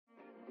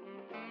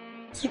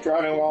It's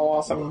Driving While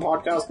Awesome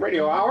Podcast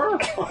Radio Hour.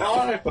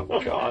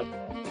 Oh, God.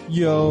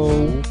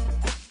 Yo.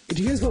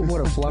 Do you guys know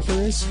what a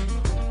fluffer is?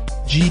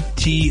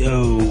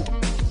 GTO.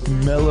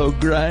 Mellow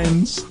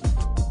grinds.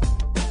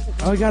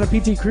 Oh, I got a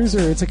PT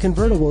Cruiser. It's a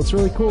convertible. It's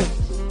really cool.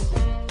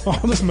 Oh,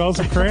 this smells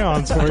of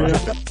crayons for you.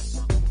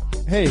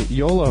 Hey,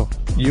 YOLO.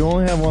 You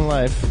only have one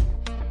life.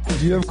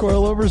 Do you have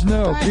coilovers?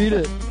 No. Beat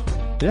it.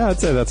 Yeah, I'd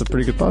say that's a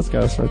pretty good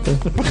podcast right there.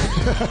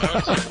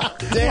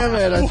 Damn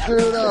it, I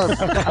screwed it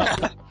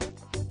up.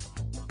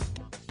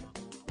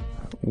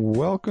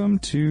 Welcome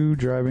to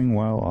Driving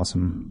While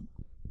Awesome.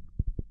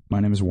 My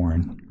name is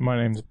Warren. My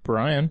name's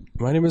Brian.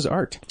 My name is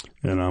Art.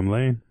 And I'm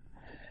Lane.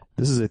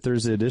 This is a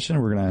Thursday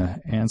edition. We're going to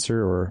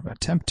answer or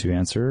attempt to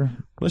answer.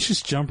 Let's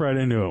just jump right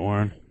into it,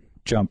 Warren.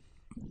 Jump.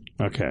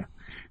 Okay.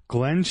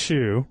 Glenn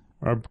Shue,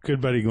 our good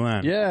buddy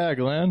Glenn. Yeah,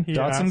 Glenn.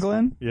 Dotson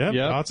Glenn? Yep,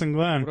 Dotson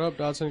Glenn. What up,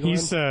 Dotson Glenn? He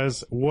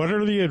says, what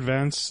are the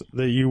events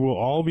that you will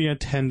all be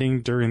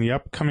attending during the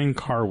upcoming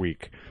car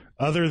week?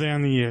 Other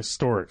than the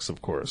historics,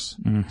 of course.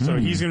 Mm-hmm. So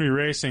he's going to be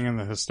racing in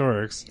the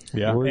historics.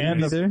 Yeah.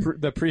 And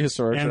the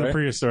prehistorics, and right? the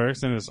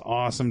prehistorics, and his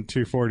awesome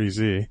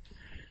 240Z.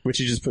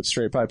 Which you just put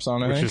straight pipes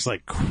on, I Which think. is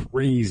like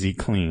crazy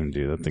clean,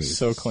 dude. That thing is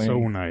so clean. So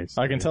nice.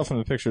 I can tell from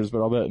the pictures,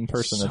 but I'll bet in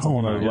person it's a So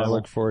whole nother nice. I level.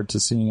 look forward to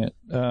seeing it.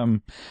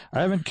 I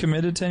haven't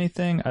committed to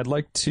anything. I'd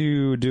like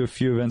to do a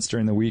few events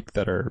during the week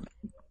that are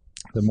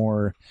the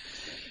more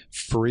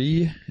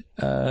free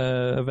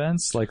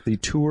events, like the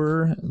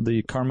tour,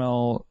 the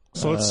Carmel.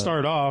 So let's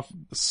start off.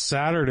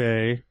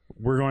 Saturday,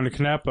 we're going to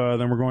Canepa,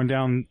 then we're going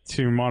down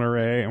to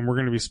Monterey, and we're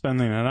going to be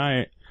spending the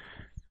night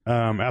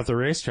at the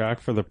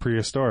racetrack for the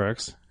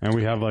prehistorics. And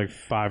we have like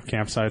 5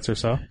 campsites or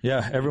so.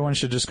 Yeah, everyone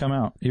should just come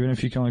out, even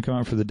if you can only come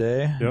out for the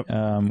day. Yep.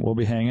 We'll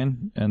be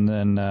hanging, and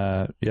then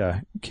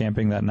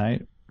camping that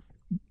night.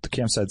 The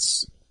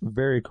campsite's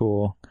very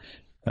cool.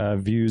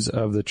 Views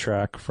of the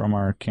track from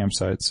our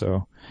campsite,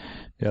 so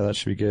yeah, that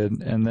should be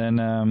good. And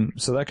then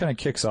so that kind of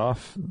kicks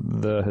off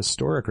the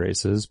historic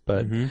races,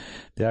 but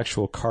the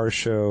actual car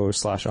show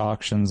 /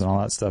 auctions and all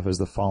that stuff is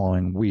the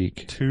following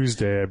week.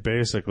 Tuesday,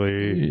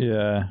 basically.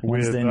 Yeah,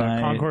 With Wednesday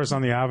night. Concourse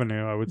on the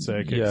Avenue, I would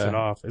say, kicks it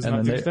off. Isn't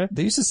And that then Tuesday?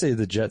 they used to say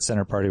the Jet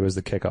Center party was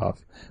the kickoff,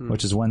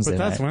 which is Wednesday But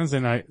that's night. Wednesday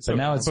night. So, But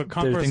now it's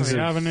Concourse on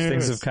the Avenue.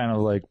 things is- have kind of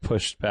like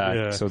pushed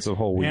back, so it's a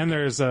whole week. And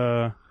there's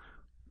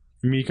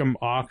Mecum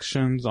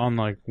auctions on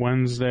like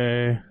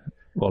Wednesday.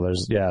 Well,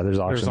 there's auctions.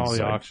 There's all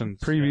the like auctions.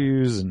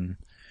 previews and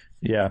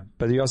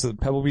but you also the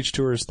Pebble Beach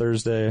tour is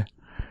Thursday.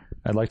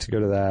 I'd like to go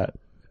to that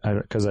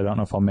because I don't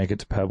know if I'll make it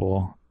to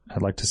Pebble.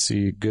 I'd like to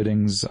see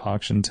Gooding's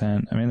auction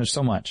tent. I mean, there's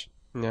so much.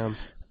 Yeah.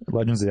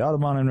 Legends of the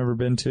Audubon I've never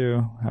been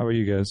to. How about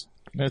you guys?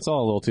 It's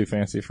all a little too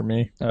fancy for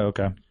me. Oh,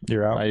 okay.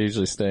 You're out. I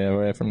usually stay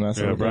away from that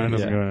sort Yeah, of Brian thing.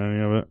 doesn't go to any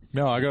of it.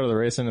 No, I go to the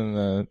racing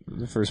in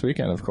the first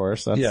weekend, of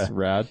course. That's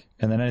rad.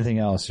 And then anything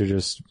else, you're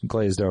just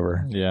glazed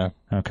over. Yeah.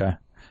 Okay.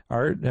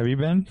 Art, have you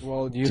been?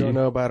 Well, you don't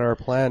know about our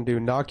plan to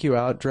knock you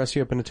out, dress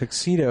you up in a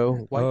tuxedo,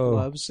 white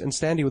gloves, and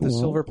stand you with a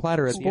silver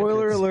platter at the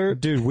Spoiler entrance.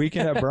 alert. Dude,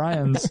 weekend at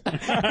Brian's.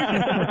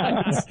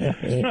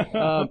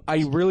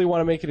 I really want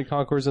to make it a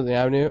concourse at the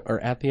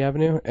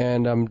Avenue,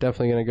 and I'm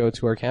definitely going to go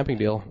to our camping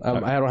deal.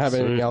 I don't have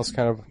anything else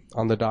kind of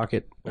on the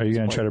docket. Are you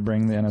going to try to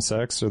bring the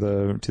NSX or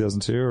the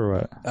 2002 or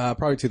what?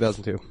 Probably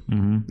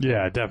 2002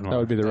 Yeah, definitely. That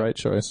would be the right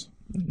choice.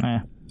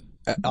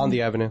 on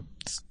the Avenue.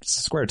 It's a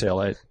square tail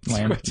light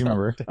lane. Do you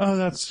remember? Oh,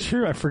 that's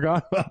true. I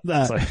forgot about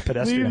that. It's like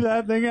pedestrian. Leave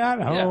that thing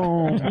at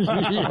home.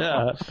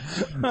 Yeah.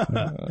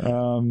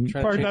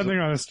 Park that thing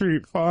on the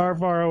street far,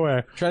 far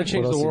away. Try to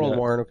change What the else you world, got?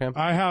 Warren. Okay.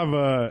 I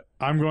have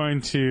I'm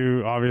going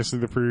to, obviously,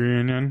 the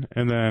pre-reunion,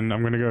 and then I'm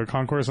going to go to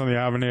Concourse on the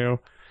Avenue,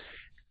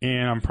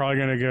 and I'm probably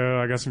going to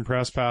go, I got some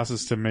press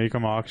passes to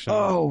Mecum auction.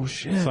 Oh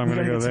shit! So I'm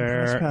going to go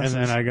there, and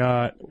then I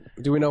got,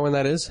 Do we know when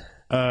that is?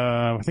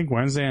 I think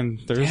Wednesday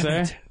and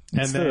Thursday.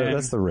 And then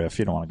That's the riff.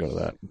 You don't want to go to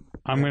that.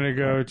 I'm going to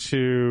go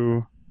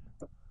to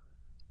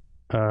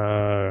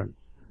the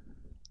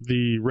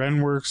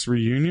Renworks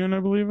Reunion,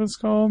 I believe it's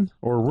called,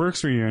 or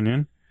Works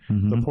Reunion,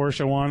 the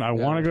Porsche one. I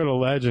want to go to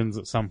Legends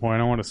at some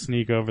point. I want to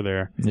sneak over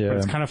there. Yeah. But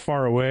it's kind of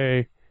far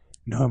away.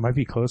 No, it might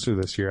be closer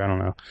this year. I don't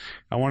know.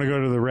 I want to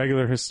go to the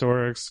regular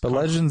historics. But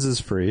Legends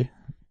is free,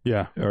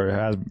 Yeah. or it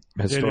has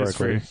historically. It is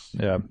free.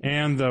 Yeah.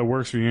 And the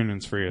Works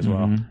Reunion's free as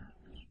well.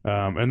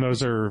 And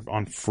those are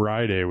on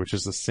Friday, which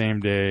is the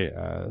same day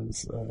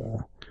as,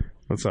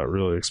 what's that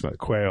really expensive?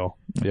 Quail.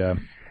 Yeah.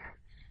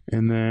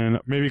 And then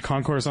maybe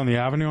Concourse on the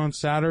Avenue on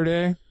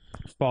Saturday,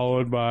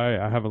 followed by,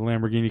 I have a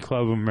Lamborghini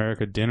Club of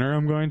America dinner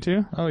I'm going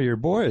to. Oh, your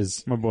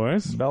boys. My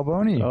boys.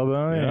 Balboni.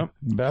 Yep.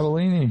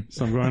 Babellini.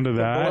 So I'm going to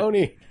that.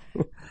 Baloney.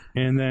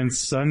 And then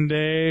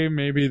Sunday,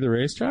 maybe the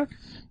racetrack.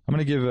 I'm going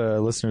to give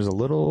listeners a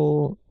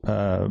little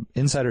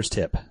insider's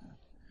tip.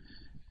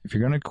 If you're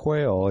going to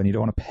Quail and you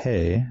don't want to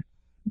pay,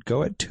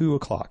 go at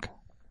 2:00.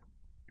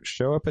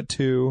 Show up at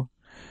 2:00.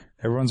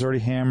 Everyone's already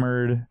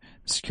hammered.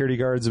 Security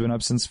guards have been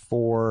up since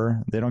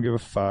 4:00. They don't give a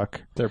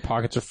fuck. Their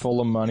pockets are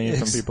full of money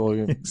from people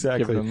who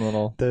Exactly. give them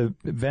little. The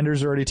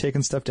vendors are already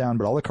taking stuff down,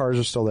 but all the cars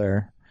are still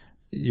there.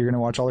 you're going to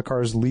watch all the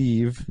cars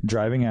leave,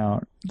 driving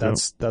out.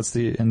 That's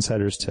the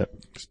insider's tip.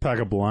 Just pack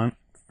a blunt.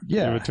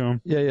 Yeah. Give it to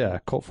him. Yeah.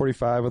 Colt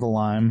 45 with a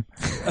lime.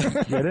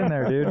 Get in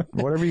there, dude.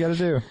 Whatever you got to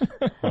do.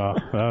 Wow,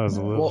 that was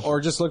a little. Well,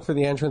 or just look for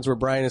the entrance where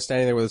Brian is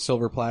standing there with a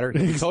silver platter.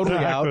 He's totally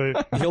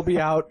out. He'll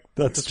be out.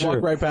 That's just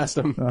walk right past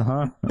him.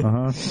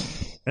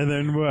 And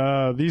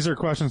then these are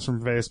questions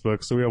from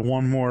Facebook. So we have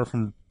one more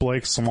from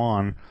Blake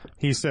Swan.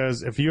 He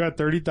says, if you had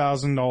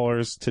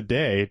 $30,000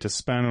 today to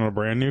spend on a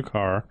brand new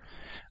car,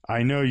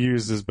 I know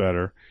used is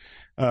better.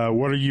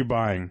 What are you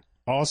buying?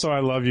 Also, I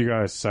love you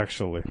guys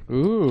sexually.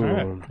 Ooh.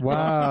 Right.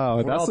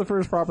 Wow, that's the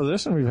first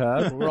proposition we've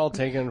had. We're all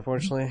taken,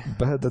 unfortunately.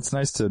 But that's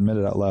nice to admit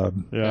it out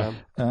loud. Yeah.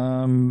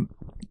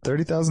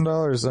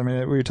 $30,000. I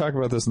mean, we talked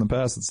about this in the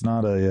past. It's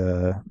not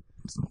a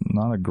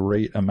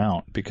great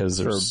amount because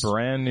For there's a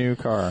brand new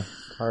car.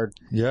 Hard.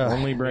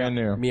 Only brand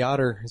new.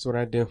 Miata is what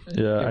I'd do.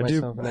 Yeah, I do.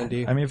 myself an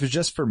ND. I mean, if it's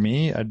just for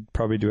me, I'd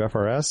probably do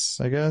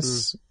FRS, I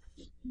guess.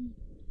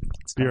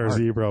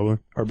 BRZ probably.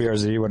 Or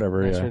BRZ,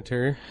 whatever. Nicer Yeah.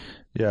 interior.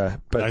 Yeah.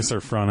 But Nicer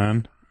front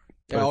end.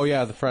 Oh,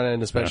 yeah, the front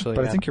end especially.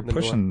 But yeah. I think you're The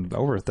door. pushing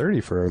over 30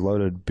 for a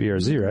loaded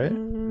BRZ, right?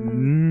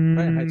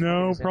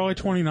 No, probably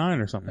 29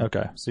 or something.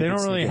 Okay. So They you don't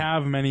can really sneak in.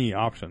 have many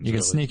options. You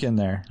can really. sneak in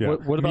there. Yeah.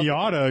 What about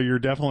Miata? You're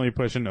definitely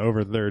pushing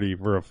over 30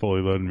 for a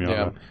fully loaded Miata.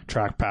 Yeah.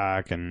 Track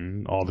pack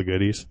and all the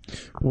goodies.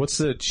 What's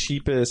the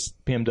cheapest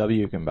BMW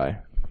you can buy?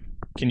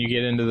 Can you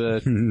get into the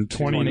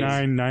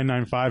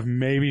 29,995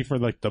 maybe for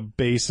like the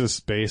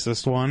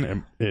basest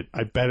one.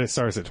 I bet it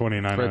starts at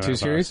 29. For a 2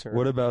 Series?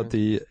 What about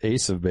the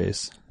Ace of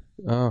Base?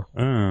 Oh.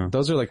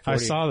 Those are like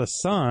 40. I saw the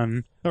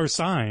sign,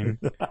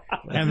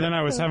 and then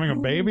I was having a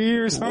baby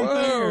or something.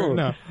 Whoa.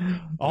 No,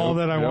 all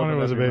that I wanted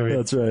was a baby.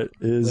 That's right.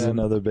 Is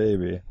another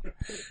baby.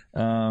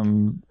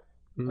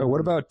 What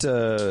about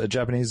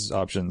Japanese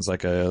options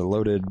like a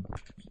loaded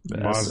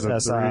Mazda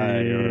SI 3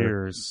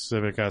 or or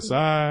Civic SI.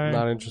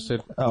 Not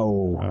interested.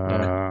 oh,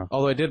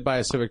 Although I did buy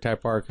a Civic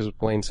Type R because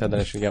Blaine said that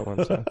I should get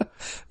one. So.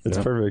 it's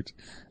perfect.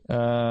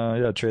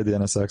 Trade the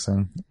NSX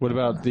in. What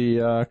about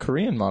the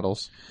Korean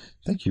models?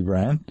 Thank you,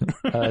 Brian.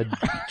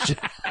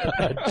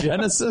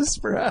 Genesis,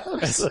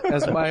 perhaps.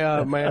 As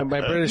my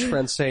British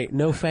friends say,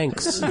 no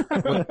thanks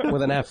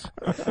with an F.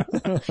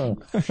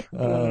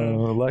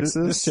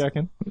 Lexus. Just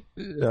checking.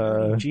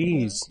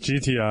 Jeez.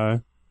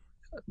 GTI.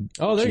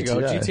 Oh, there you go.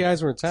 GTI.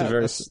 GTI's where it's at.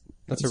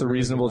 That's a really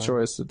reasonable good one.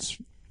 choice. It's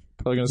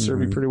probably going to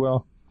serve you pretty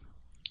well.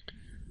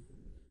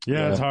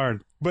 Yeah, it's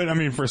hard. But I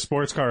mean, for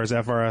sports cars,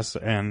 FRS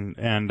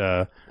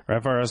or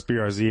FRS,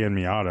 BRZ, and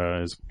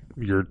Miata is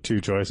your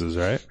two choices,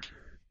 right?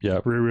 Yeah.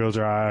 Rear wheel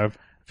drive.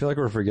 I feel like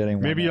we're forgetting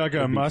one. Maybe that like a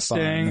would be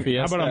Mustang. fun.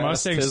 Fiesta How about a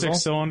Mustang Tizzle?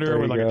 6-cylinder There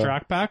with you like a go.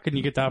 track pack? Can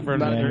you get that for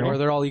Not another? anymore.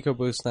 They're all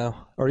EcoBoost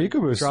now. Or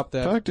EcoBoost. Drop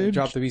the Fuck, dude.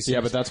 drop the V6.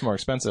 Yeah, but that's more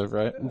expensive,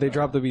 right? They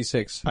dropped the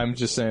V6. I'm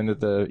just saying that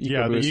the EcoBoost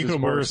Yeah, the is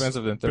more EcoBoost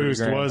expensive than 30 Boost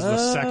grand. was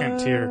the second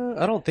tier.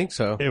 I don't think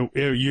so.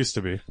 It used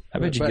to be. I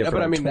bet you But- get for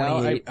but I like mean, now,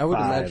 I would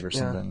 28.5 imagine- or yeah.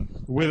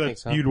 something. With think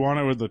so. you'd want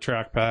it with the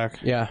track pack.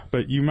 Yeah,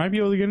 But you might be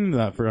able to get into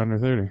that for under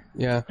 30.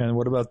 yeah. And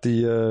what about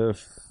the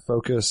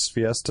Focus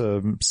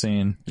Fiesta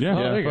scene? Yeah,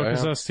 there you go,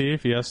 Focus yeah.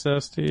 ST,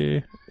 Fiesta ST.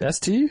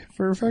 ST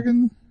for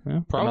fucking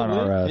Probably.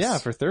 Not RS. Yeah,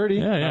 for 30.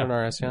 Yeah, yeah. Not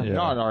an RS, yeah. Yeah.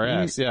 Not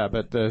RS, yeah,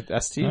 but the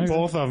ST.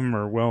 Both of them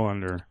are well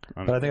under.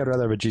 But I think I'd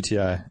rather have a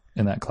GTI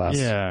in that class.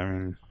 Yeah, I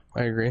mean,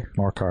 I agree.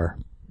 More car.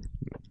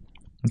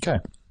 Okay.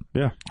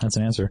 Yeah. That's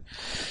an answer.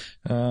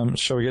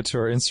 Shall we get to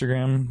our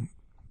Instagram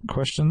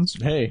questions?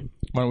 Hey,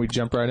 why don't we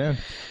jump right in?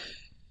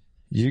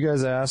 You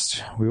guys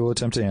asked. We will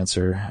attempt to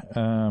answer.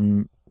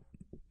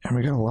 And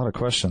we got a lot of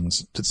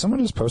questions. Did someone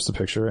just post a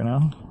picture right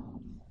now?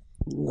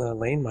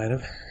 Lane might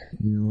have.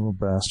 You little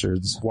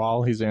bastards.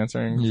 While he's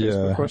answering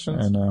Facebook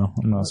questions? I know.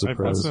 I'm not I posted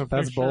surprised. a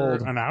That's picture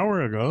bold. an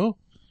hour ago.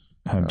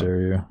 How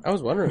dare you? I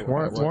was wondering.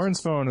 What it was.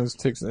 Warren's phone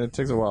takes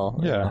a while.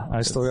 Yeah,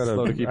 I still It's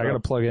slow to gotta. keep I gotta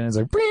up. plug in. It's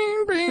like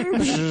bing, bing,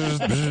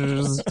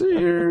 bzz,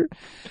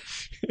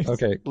 bzz,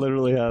 okay.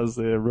 Literally has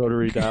the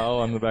rotary dial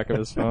on the back of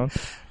his phone.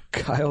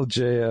 Kyle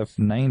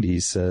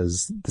JF90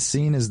 says the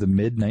scene is the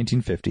mid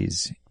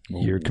 1950s.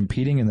 You're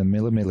competing in the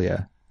Mille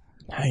Miglia.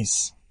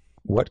 Nice.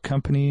 What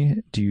company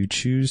do you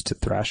choose to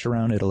thrash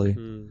around Italy?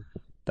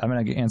 I'm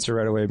going to answer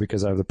right away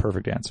because I have the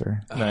perfect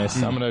answer.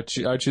 Nice. I'm going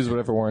to I choose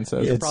whatever Warren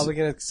says. You're probably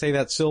going to say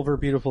that silver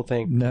beautiful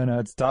thing. No,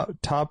 it's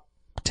top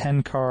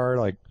 10 car,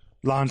 like,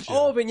 Launch.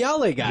 Oh,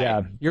 Vignale guy.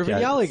 yeah. You're a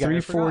Vignale guy.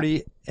 I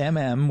 340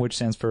 mm, which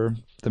stands for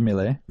the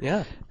Mille.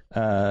 forgot.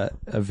 A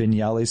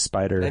Vignale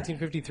Spider.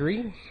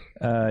 1953?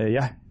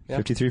 Yeah.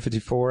 53,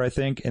 54, I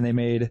think. And they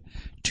made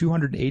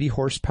 280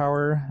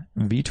 horsepower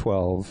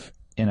V12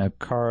 in a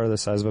car the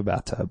size of a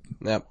bathtub.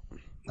 Yep.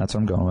 That's what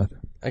I'm going with.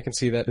 I can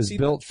see that. It was See,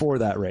 built for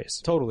that race.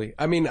 Totally.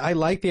 I mean, I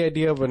like the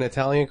idea of an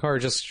Italian car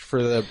just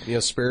for the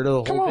spirit of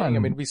the Come whole thing. on. I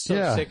mean, we so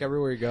Yeah. sick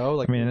everywhere you go.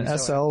 Like, I mean, an we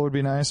so- SL would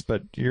be nice,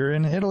 but you're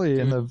in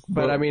Italy in the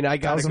But I mean, I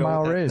gotta go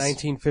 1,000-mile with that race.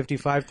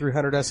 1955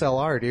 300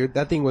 SLR, dude.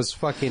 That thing was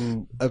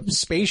fucking a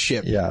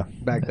spaceship. Yeah,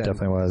 back it then.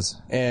 definitely was.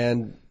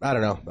 And I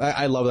don't know.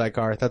 I love that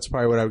car. That's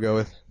probably what I would go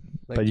with.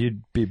 But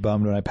you'd be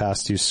bummed when I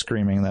passed you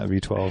screaming that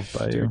V12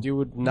 by you. Dude, you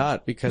would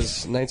not,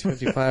 because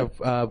 1955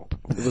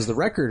 it was the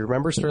record.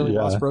 Remember, Sterling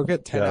Moss broke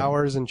it 10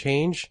 hours and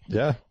change.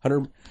 Yeah.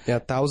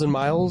 1,000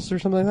 miles or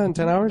something like that in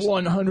 10 hours.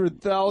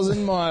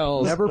 100,000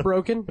 miles. Never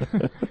broken.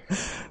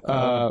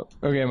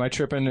 Okay, am I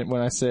tripping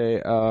when I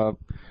say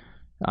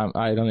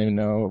I don't even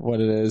know what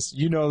it is.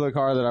 You know the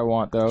car that I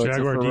want though.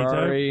 Jaguar it's a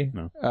Ferrari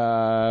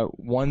D-Type?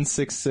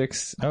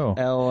 166 Oh.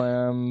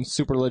 LM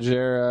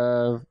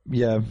Superleggera.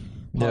 Yeah.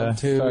 Yeah.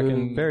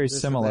 Fucking Very this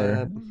and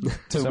similar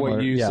to Similar,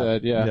 what you yeah.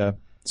 said. Yeah. Yeah.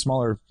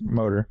 Smaller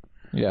motor.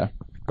 Yeah.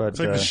 But It's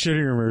like the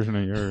shittier version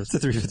of yours. it's a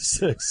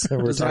 356 that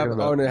we're Does it talking have,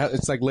 about. and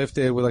it's like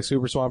lifted with like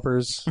super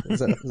swampers. Is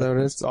that what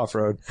it is? It's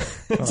off-road.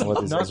 I don't know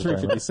what these Not guys are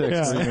talking about. 356.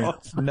 Yeah.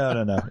 What do you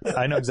mean? No.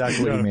 I know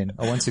exactly what you mean.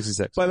 A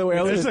 166. By the way,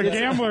 It's a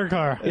gambler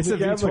car. It's a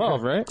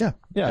V12, right? Yeah.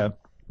 Yeah.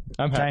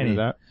 I'm happy Tiny. with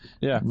that.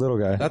 Yeah. Little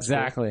guy. That's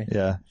Exactly.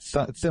 yeah.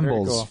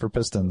 Thimbles cool. for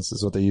pistons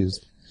is what they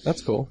used.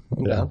 That's cool.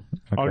 I'm Yeah. down.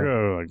 I'll Okay.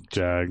 go like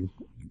Jag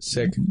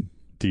Sick.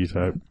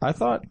 D-Type. I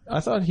thought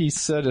he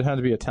said it had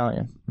to be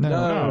Italian.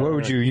 No. What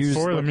would you use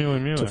For the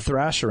Mule to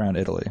thrash around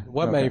Italy?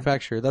 What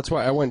manufacturer? That's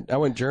why I went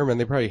German.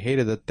 They probably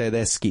hated the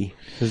Tedeschi,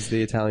 as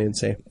the Italians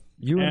say.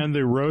 And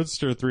the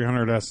Roadster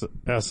 300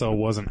 SL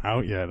wasn't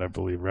out yet, I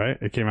believe, right?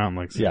 It came out in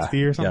like 60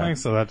 Yeah. or something, Yeah.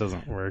 so that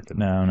doesn't work.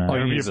 No. Oh, It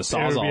you would use be, a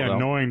Sawzall, it would be though.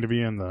 annoying to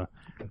be in the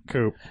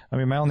coupe. I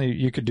mean,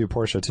 you could do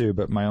Porsche too,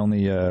 but my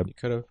only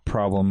Could have.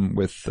 problem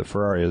with the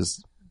Ferrari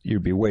is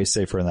you'd be way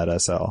safer in that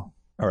SL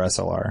or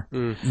SLR.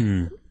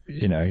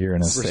 You know, you're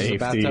in a Versus a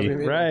bathtub, Safety. you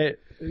mean? right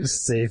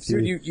safety.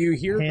 Dude, you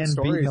hear the hand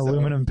stories. beaten though.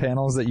 aluminum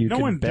panels that you No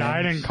could one bend.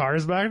 died in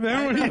cars back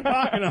then? What are you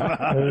talking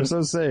about? They're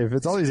so safe.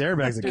 It's all these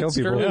airbags that kill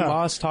people. Sterling Yeah.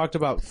 Moss talked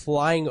about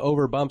flying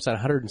over bumps at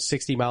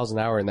 160 miles an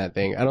hour in that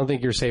thing. I don't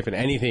think you're safe in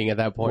anything at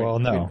that point. Well,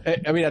 no.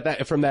 I mean,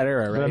 from that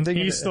era, But I'm right?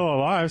 thinking He's still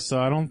alive, so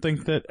I don't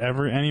think that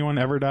anyone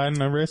ever died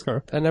in a race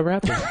car. That never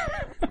happened.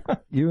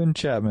 Ewan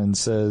Chapman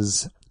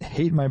says,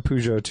 "Hate my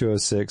Peugeot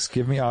 206.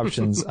 Give me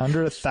options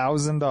under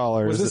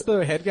 $1,000." Was this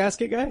the head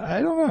gasket guy?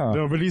 I don't know.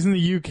 No, but he's in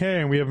the UK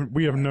and we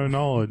have no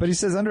knowledge. But he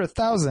says under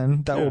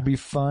 $1,000, that will be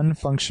fun,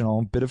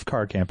 functional, bit of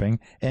car camping,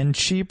 and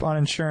cheap on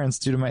insurance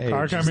due to my age.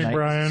 car He's camping, ni-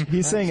 Brian.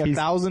 He's saying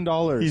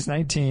 $1,000. He's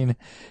 19.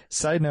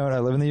 Side note, I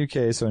live in the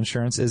UK, so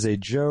insurance is a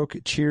joke.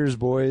 Cheers,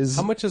 boys.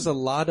 How much is a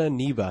Lada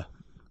Niva?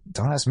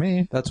 Don't ask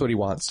me. That's what he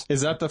wants.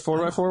 Is that the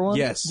 4x4 one?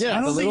 Yes. I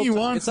don't The think he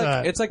little- wants it's like,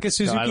 that. It's like a I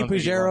Suzuki don't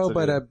think he Pajero, wants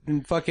but it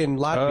a fucking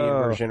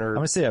Latvian version. I'm Or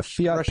going to say a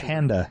Fiat Russian.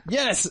 Panda.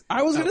 Yes,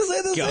 I was going to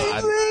say the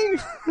God.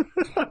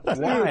 same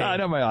thing. I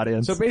know my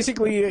audience. So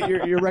basically,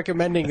 you're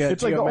recommending a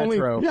It's like Geo the only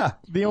Metro. yeah.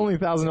 the only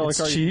 $1,000 It's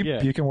car cheap. you can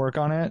You get. can work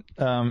on it.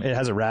 It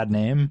has a rad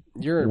name.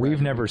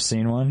 We've never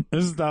seen one.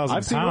 This is 1,000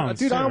 I've seen one. pounds.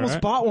 Dude, too, I almost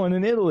right? bought one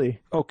in Italy.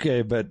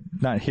 Okay, but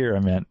not here. I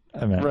meant.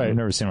 Right. I've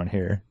never seen one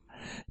here.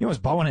 You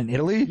almost bought one in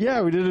Italy?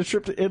 Yeah, we did a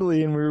trip to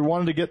Italy and we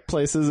wanted to get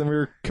places and we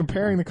were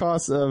comparing the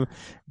costs of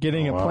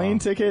getting a plane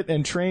ticket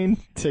and train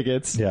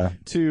tickets Yeah.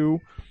 to,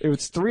 it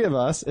was three of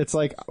us. It's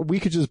like, we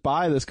could just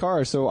buy this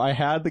car. So I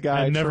had the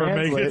guy And never make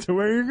translate. it to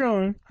where you're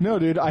going. No,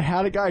 dude, I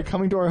had a guy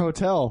coming to our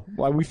hotel.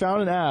 Well, we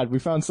found an ad. We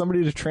found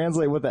somebody to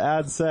translate what the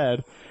ad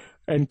said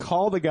and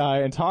call the guy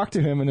and talk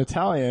to him in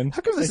Italian.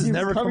 How come this has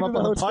never come up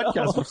on the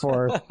podcast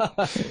before?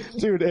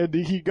 Dude, and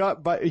he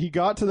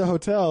got to the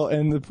hotel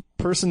and the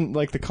person,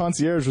 like the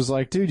concierge was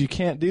like, dude, you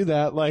can't do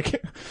that.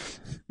 Like,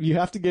 you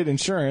have to get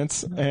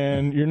insurance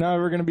and you're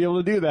never going to be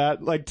able to do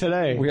that like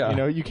today. Yeah. You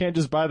know, you can't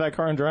just buy that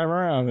car and drive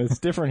around. It's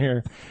different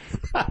here.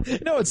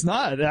 No, it's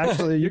not.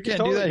 Actually, you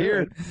can't do that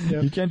here.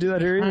 You can't do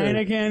that here either.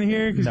 Heineken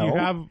here because No. you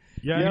have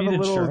You have need a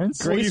little insurance?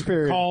 Well, Grace you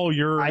period. call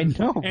your I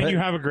know, and but- you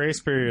have a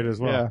grace period as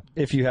well. Yeah.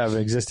 If you have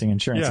existing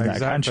insurance Yeah, in that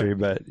exactly. country,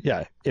 but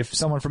yeah, if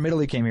someone from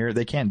Italy came here,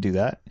 they can't do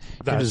that. You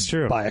can That's just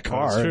true. buy a That's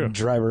car true. and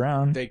drive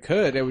around. They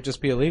could. It would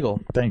just be illegal.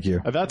 Thank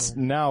you. That's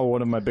now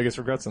one of my biggest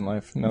regrets in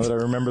life. Now that I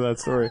remember that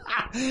story.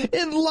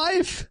 In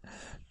life,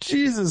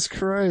 Jesus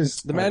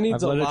Christ. The man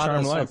needs I've a led a lot of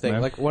charmed life, something,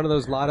 man. like one of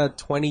those Lada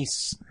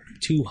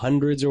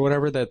 2200s or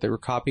whatever that they were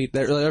copied.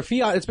 They're a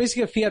Fiat. It's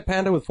basically a Fiat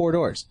Panda with 4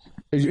 doors.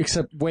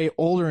 Except way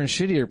older and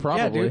shittier,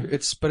 probably. Yeah, dude.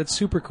 It's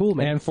super cool,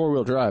 man. And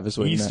 4-wheel drive is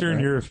what you meant, Eastern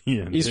right?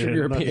 European. Eastern dude.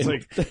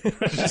 European.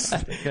 That's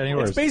like, Getting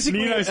worse. It's basically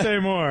need I say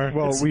more?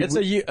 Well, it's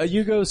a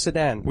Yugo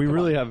sedan. we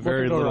really have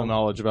very What could go little wrong?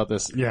 knowledge about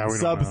this Yeah, we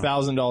don't sub know.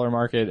 $1,000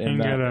 market in and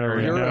that get a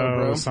area. Euro, Renault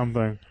bro.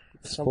 something.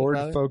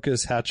 Ford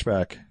Focus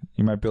hatchback.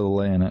 You might be able to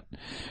lay in it.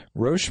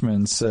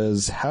 Rochman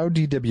says, how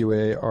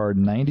DWA are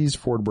 90s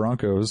Ford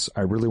Broncos?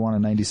 I really want a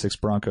 96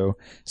 Bronco.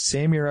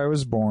 Same year I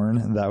was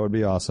born. That would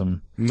be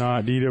awesome.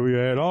 Not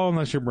DWA at all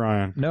unless you're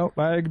Brian. Nope,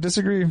 I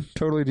disagree.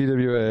 Totally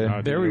DWA.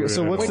 Not There we go. DWA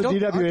So at what's all. the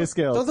DWA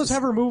scale? Don't those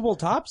have removable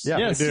tops? Yeah,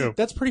 Yes. They do.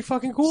 That's pretty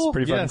fucking cool.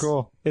 Pretty fucking Yes.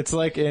 cool. It's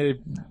like a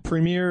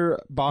premier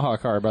Baja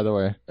car, by the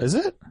way. Is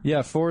it?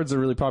 Yeah, Fords are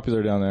really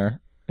popular down there.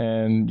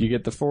 And you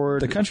get the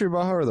Ford... The country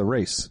Baja or the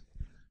race?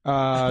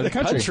 the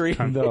country.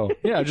 No.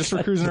 Yeah, just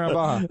for cruising around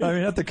Baja. I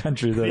mean, not the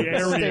country. The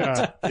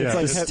area. Yeah.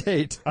 the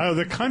state. Oh,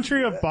 the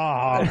country of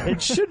Baja.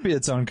 It should be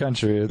its own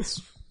country.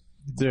 It's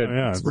Dude,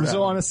 Yeah,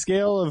 so on a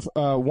scale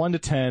of 1 to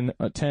 10,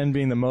 10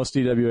 being the most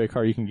DWA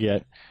car you can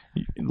get,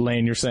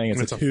 Lane, you're saying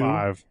it's It's a a 2?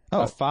 5.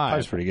 A 5.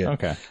 Five's pretty good.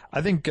 Okay.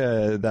 I think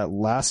that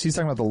last, he's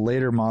talking about the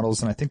later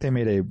models, and I think they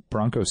made a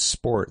Bronco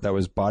Sport that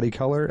was body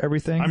color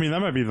everything. I mean, that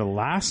might be the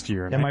last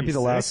year. That might be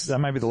the last. That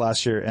might be the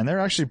last year, and they're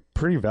actually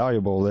pretty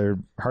valuable. They're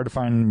hard to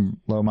find,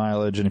 low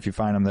mileage, and if you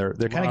find them, they're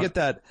kind of get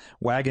that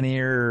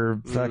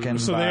Wagoneer fucking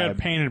So they had vibe.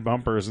 painted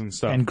bumpers and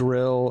stuff. And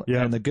grill,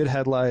 Yeah. and the good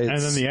headlights, And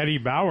then the Eddie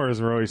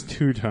Bowers were always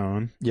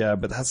two-tone. yeah,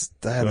 but I think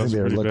Those they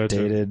pretty look bitchin'.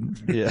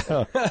 dated.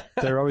 Yeah,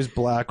 they're always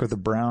black with a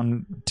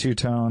brown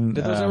two-tone.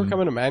 Did those ever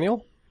come in a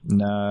manual?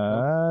 No,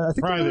 I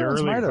think Probably the ones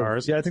early might have.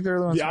 cars. Yeah, I think the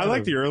early ones. Yeah, I might like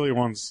have. the early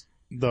ones,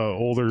 the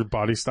older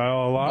body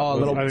style a lot. Oh, a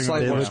little I think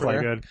slightly they more look quite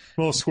square. good.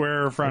 A little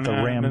square front the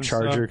end Ram and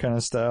Charger stuff. kind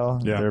of style.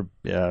 Yeah.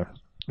 Yeah.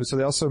 So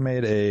they also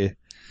made they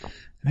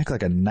make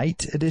like a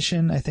night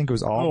edition. I think it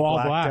was all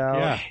black. out.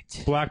 Yeah,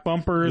 black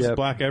bumpers, Yep.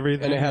 black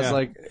everything. And it has yeah.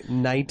 like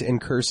night and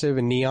cursive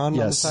and neon on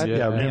the Yes, side?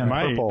 yeah, It neon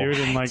might, purple. dude,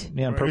 in like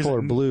Neon is purple it-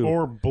 or blue.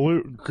 or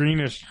blue,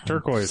 greenish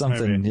turquoise,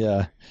 Something, maybe.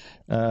 yeah.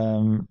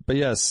 But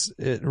yes,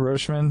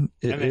 Roachman,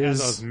 it And they had is.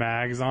 those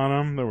mags on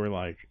them that were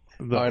like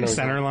I know. the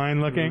center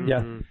line looking.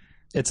 Yeah.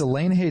 It's a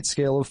Lane hate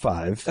scale of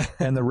 5,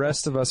 and the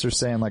rest of us are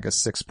saying like a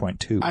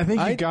 6.2. I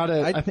think you gotta,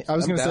 I was I'm going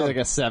to say down. like a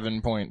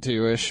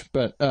 7.2-ish,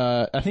 but,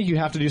 I think you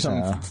have to do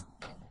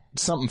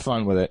something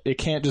fun with it. It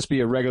can't just be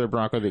a regular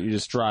Bronco that you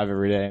just drive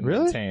every day and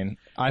Really? maintain.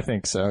 I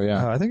think so,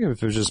 yeah. I think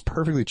if it was just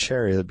perfectly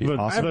cherry, that'd be But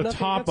awesome. the nothing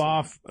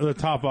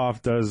top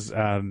off does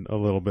add a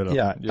little bit of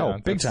Yeah. Yeah, Oh,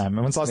 big that's time.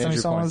 And when's the last time you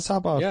major saw one point. with the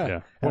top off? Yeah. Yeah.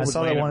 And What I would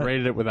saw that one.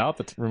 rated it without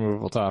the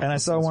removable top. And I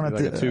saw one at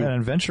Like a 2. an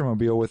adventure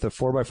mobile with a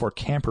 4x4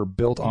 camper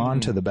built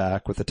onto the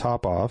back with the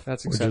top off.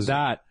 That's which exciting. is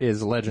That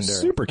is legendary.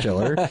 super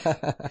killer.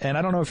 And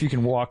I don't know if you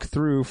can walk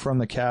through from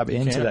the cab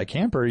into can. that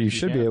camper. You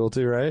should be can. able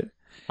to, right?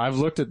 I've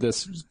looked at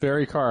this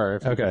very car.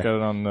 If you Okay. could get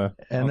it on the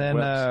And on then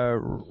the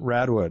webs.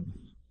 Radwood,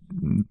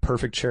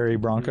 perfect cherry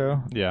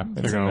Bronco. yeah,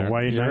 They're it's in going there.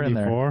 white You're in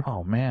there. 94.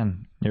 Oh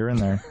man, you're in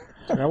there.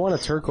 I want a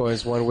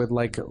turquoise one with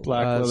like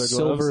Black leather gloves.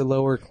 silver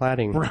lower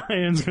cladding.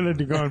 Ryan's gonna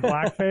go in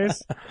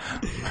blackface.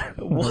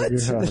 What?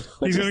 He's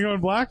gonna go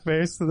in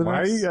blackface. To the Why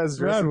are next you guys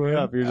dressing me Radwood.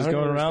 up? You're just I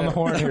don't going around the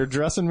understand. horn here,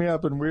 dressing me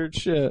up in weird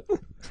shit.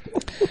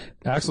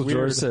 Axel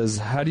George says,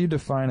 "How do you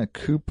define a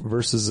coupe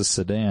versus a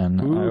sedan?"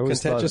 I Ooh,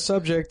 always contentious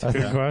subject.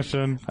 Good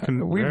question.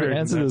 We've Very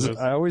answered this.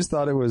 contentious. I always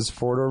thought it was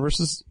 4-door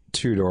versus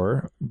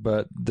 2-door,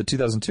 but the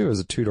 2002 is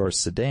a 2-door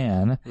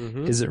sedan.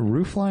 Is it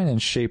roofline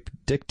and shape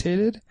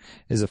dictated?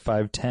 Is a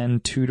 510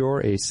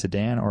 2-door a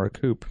sedan or a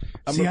coupe?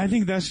 See, I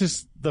think that's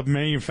just the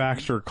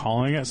manufacturer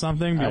calling it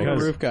something. I'm a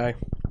Because roof guy.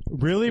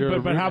 really, You're a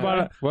but how roof guy?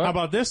 about What? how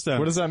about this then?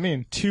 What does that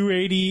mean?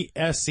 280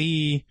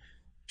 SE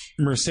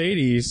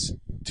Mercedes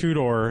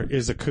 2-door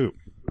is a coupe,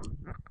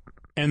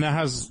 and that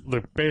has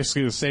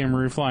basically the same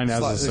roofline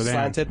as a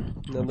sedan.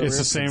 Slanted. No, It's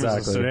the same as a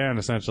Exactly. sedan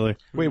essentially,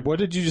 Wait, what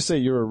did you just say?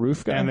 You're a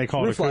roof guy? and they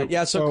call it a Roofline, coupe.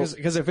 yeah. So Oh.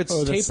 because if it's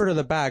Oh, that's- tapered in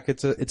the back,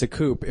 it's a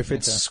coupe. If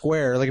it's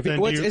square, like if Then it,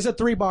 do what's, you- it's a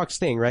 3-box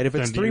thing, right? If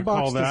it's Then do you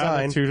 3-box call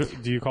that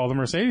design, do you call the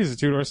Mercedes a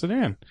 2-door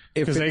sedan?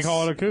 If Because they it's-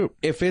 call it a coupe.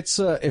 if it's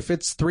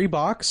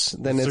 3-box,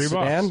 then it's 3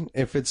 box. sedan.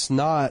 If it's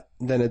not,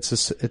 then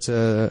it's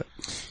a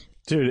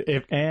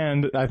Dude,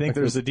 and I think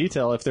there's a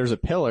detail. If there's a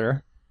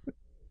pillar,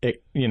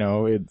 it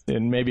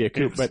may be a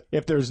coupe. It's- But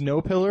if there's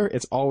no pillar,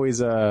 it's always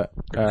a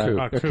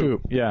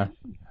coupe. Yeah,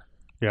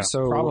 Yeah.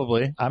 So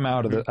probably. I'm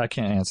out of it. I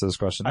can't answer this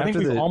question. I think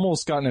After we've the,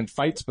 almost gotten in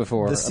fights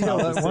before. the about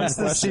CLS, this once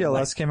the question.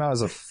 CLS came out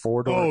as a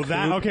 4-door Oh, coupe,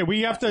 that okay.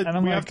 We have to And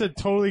I'm have to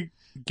totally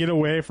get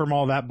away from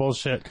all that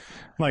bullshit.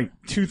 Like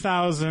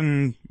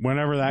 2000,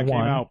 whenever that came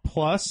One. out,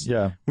 plus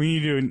yeah, we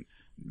need to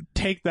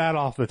take that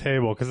off the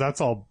table because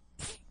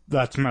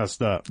that's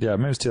messed up. yeah,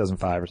 maybe it was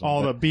 2005 or something.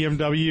 All the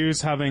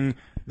BMWs having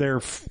their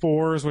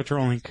 4s, which are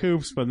only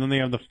coupes, but then they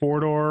have the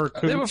 4-door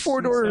coupes. they have a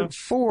 4-door and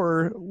stuff.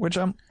 4, which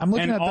I'm looking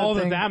And at all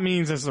that thing. that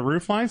means is the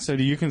roofline. So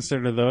do you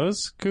consider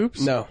those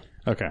coupes? no.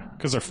 Okay,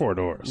 because they're 4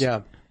 doors.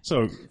 Yeah,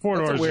 So 4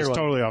 That's a doors weird is one.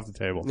 totally off the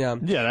table. yeah.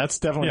 Yeah, that's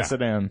definitely Yeah. a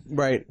sedan.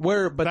 Right.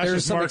 But That's there's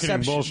just some marketing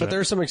exceptions. bullshit. But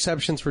there's some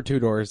exceptions for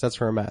 2-doors. That's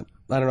where I'm at.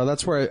 I don't know.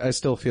 That's where I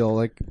still feel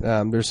like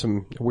there's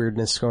some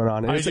weirdness going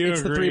on. I It's, do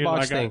it's the agree.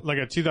 3-box thing. Like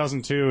a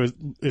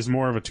 2002 is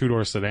more of a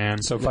 2-door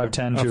sedan. So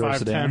 510 a 2-door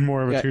 510 sedan.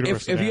 more of a Yeah, 2-door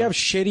if sedan. you have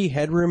shitty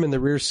headroom in the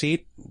rear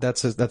seat,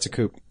 that's a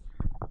coupe.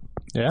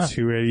 Yeah,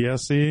 280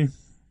 SE,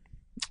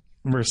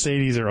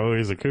 Mercedes are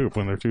always a coupe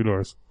when they're 2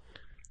 doors,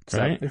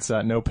 right? it's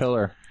that no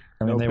pillar.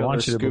 I mean, No they pillar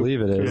want you to scoop.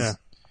 believe it is. Yeah.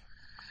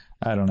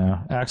 I don't know.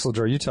 Axel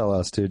Joe, you tell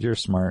us, dude. You're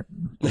smart.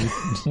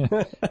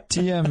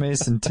 TM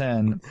Mason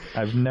 10.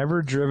 I've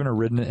never driven or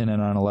ridden in a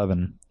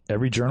 911.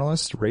 Every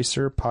journalist,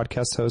 racer,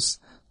 podcast host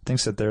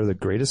thinks that they're the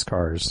greatest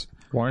cars.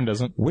 Warren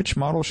doesn't. Which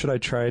model should I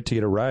try to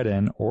get a ride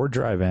in or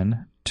drive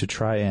in to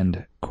try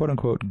and quote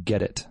unquote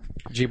get it?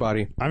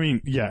 G-body. I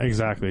mean, yeah,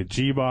 exactly.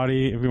 G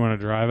body if you want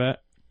to drive it,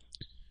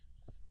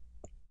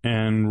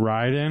 and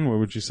ride in. What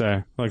would you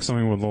say? Like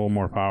something with a little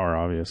more power,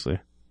 obviously.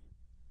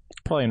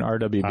 Probably an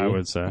RWB. I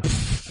would say.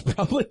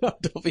 Probably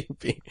not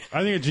WP.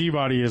 I think a G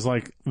body is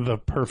like the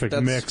perfect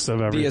That's mix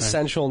of everything. The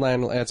essential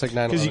 9. It's like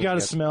 911. Because you got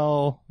to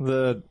smell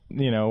the,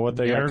 what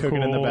they Air got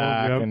cooking in the cool,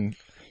 back, yep. and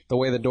the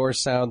way the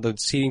doors sound, the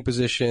seating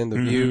position,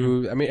 the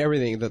view. I mean,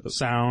 everything.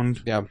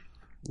 Sound. Yeah,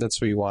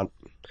 that's what you want.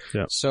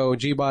 Yeah. So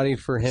G body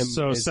for him.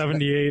 So is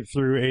 78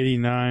 through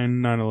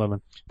 89,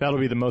 911. that'll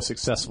be the most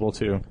accessible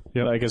too.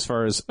 Yep. Like as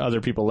far as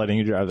other people letting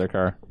you drive their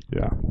car.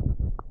 Yeah.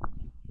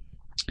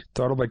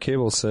 Throttle by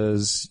Cable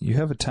says, you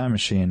have a time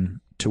machine.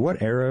 To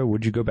what era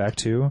would you go back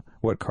to?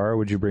 What car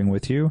would you bring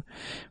with you?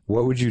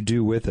 What would you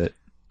do with it?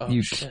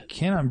 You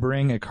cannot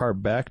bring a car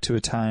back to a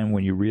time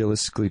when you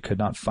realistically could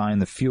not find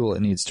the fuel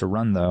it needs to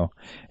run, though.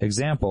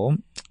 Example,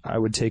 I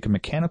would take a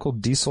mechanical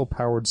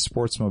diesel-powered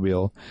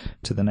sportsmobile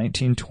to the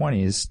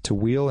 1920s to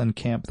wheel and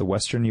camp the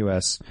western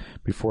U.S.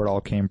 before it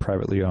all came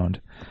privately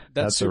owned.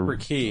 That's a super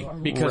key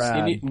because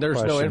rad there's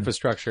no question.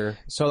 infrastructure.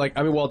 So, like,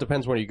 I mean, well, it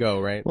depends where you go,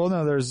 right? Well,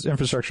 no, there's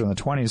infrastructure in the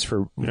 20s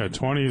for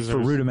 20s. for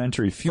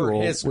rudimentary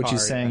fuel, his which car,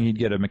 he's saying yeah. he'd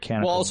get a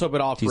mechanical. Well, also,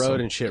 but off-road diesel.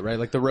 and shit, right?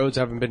 Like, the roads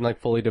haven't been, like,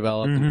 fully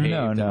developed and paved.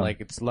 No, And, no. like,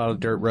 it's a lot of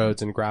dirt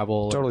roads and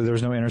gravel. Totally,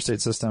 there's no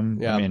interstate system.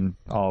 Yeah. I mean,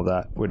 all of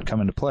that would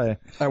come into play.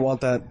 I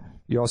want that.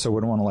 You also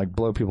wouldn't want to, like,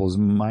 blow people's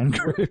mind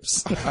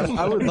graves.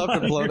 I would love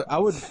to blow. I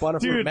would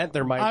want to Dude, ferment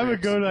their mind. I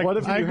would go to like, What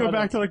if you I'd go had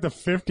back to like the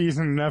 50s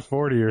in an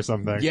F40 or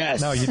something. Yes.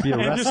 No, you'd be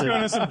And just arrested. go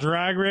into some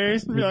drag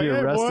race. And You'd be like, hey,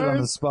 arrested on the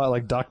boys. spot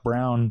like Doc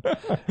Brown.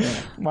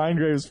 Mind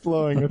graves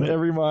flowing with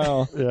every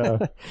mile.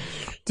 Yeah.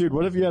 Dude,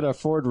 what if you had a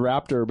Ford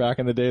Raptor back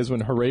in the days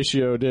when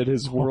Horatio did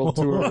his world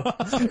tour?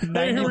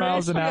 90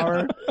 miles an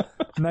hour.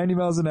 90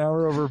 miles an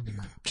hour over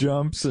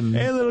jumps and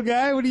Hey, little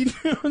guy, what are you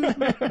doing?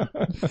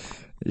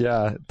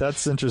 yeah,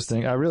 that's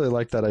interesting. I really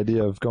like that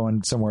idea of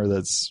going somewhere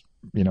that's,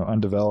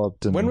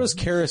 undeveloped. And When was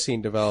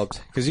kerosene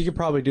developed? Because you could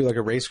probably do like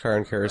a race car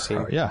in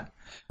kerosene. yeah,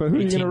 But who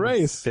are you going to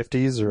race?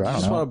 50s or I I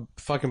don't just know. want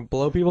to fucking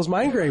blow people's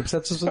mind graves.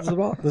 That's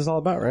what this is all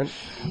about, right?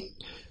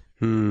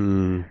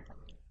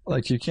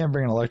 Like you can't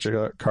bring an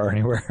electric car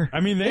anywhere.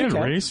 I mean, they had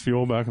can. race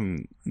fuel back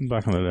in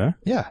the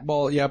day. Yeah.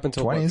 Well, yeah, up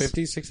until what, 20s?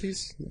 50s,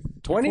 60s?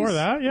 20s? Before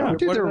that, yeah.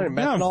 Dude, what they're- are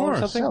they, yeah, of methanol or course.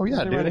 something? Oh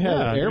yeah, They dude. had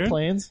Yeah, dude.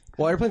 airplanes.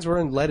 Well, airplanes were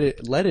in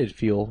leaded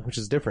fuel, which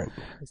is different.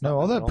 No,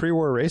 all that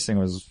pre-war racing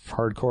was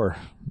hardcore.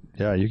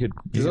 Yeah, you could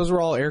Because those were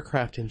all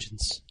aircraft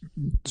engines.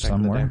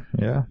 somewhere.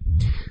 Yeah.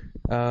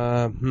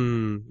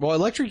 Well,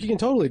 electric you can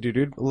totally do,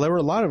 dude. There were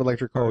a lot of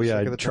electric cars. Oh yeah,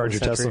 like, at the charge your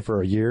turn of the Tesla century.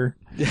 for a year.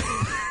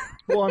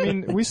 Well, I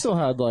mean, we still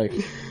had like,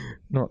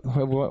 no,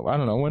 I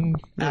don't know when.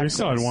 Yeah, we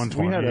still had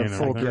 120. We had a and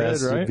full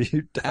everything.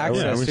 grid, right?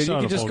 Access, Yeah, we dude. still You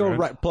had could a just full go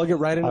grid. plug it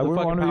right into I the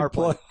wouldn't fucking want to power be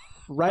plug- plant.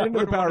 Right into the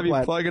wouldn't want power to be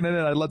plant. plugging it in.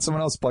 I'd let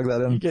someone else plug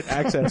that in. Get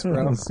access,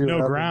 bro. See what No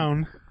happens.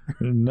 ground.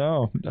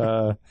 No.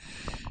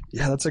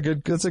 Yeah, that's a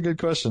good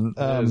question.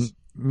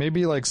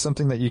 Maybe like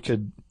something that you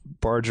could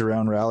barge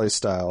around rally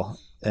style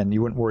and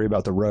you wouldn't worry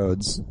about the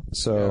roads.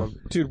 So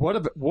Dude,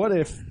 what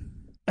if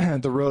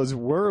the roads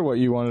were what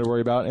you wanted to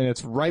worry about, and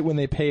it's right when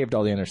they paved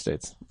all the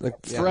interstates, like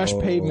fresh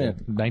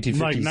pavement. 1956.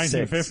 Like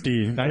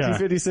 1950.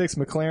 1956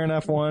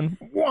 McLaren F1.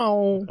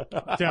 Wow.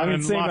 Yeah. Down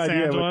in same Los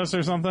idea, Angeles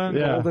or something.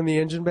 Yeah. Old in the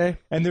engine bay.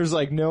 And there's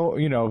like no,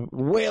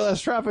 way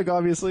less traffic,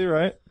 obviously,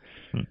 right?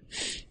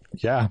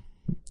 Yeah.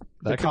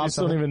 The That could be cops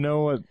don't something. even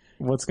know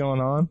what's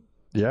going on.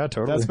 Yeah,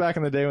 totally. That's back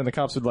in the day when the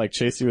cops would like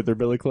chase you with their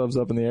billy clubs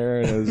up in the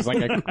air, and it was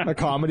like a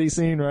comedy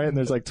scene, right? And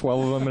there's like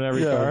 12 of them in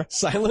every car.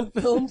 Silent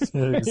films.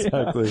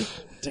 Exactly.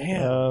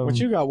 Damn. What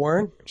you got,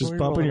 Warren? Just What are you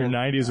bumping your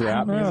rolling 90s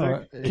rap I don't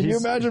know. music. Can you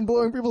imagine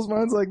blowing people's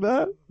minds like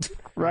that?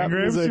 Rap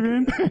Graves, music. you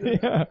mean?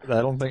 Yeah.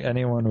 I don't think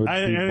anyone would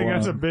I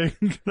be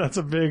think that's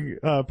a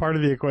big part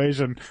of the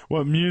equation.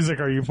 What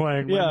music are you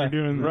playing when Yeah, you're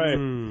doing right.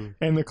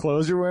 And the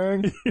clothes you're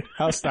wearing.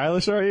 How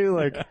stylish are you?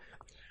 Like,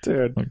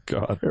 dude, Oh,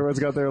 God. everyone's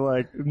got their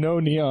like no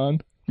neon.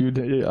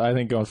 I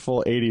think going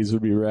full 80s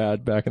would be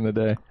rad back in the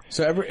day.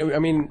 So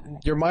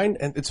your mind,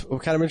 and it's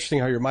kind of interesting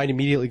how your mind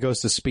immediately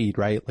goes to speed,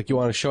 right? Like you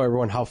want to show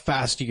everyone how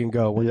fast you can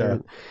go. When Yeah.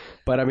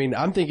 but I mean,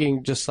 I'm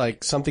thinking just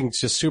like something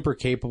just super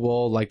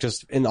capable, like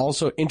just, and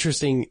also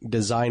interesting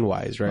design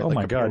wise, right? Oh Like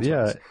my God.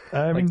 Yeah. appearance-wise.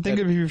 I mean, Like think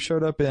that- if you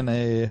showed up in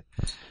a,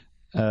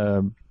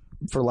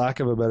 for lack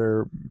of a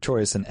better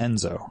choice, an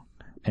Enzo.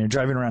 And you're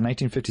driving around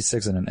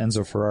 1956 in an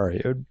Enzo Ferrari.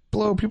 It would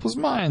blow people's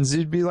minds.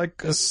 You'd be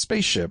like a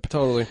spaceship.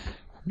 Totally.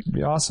 It'd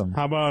be awesome.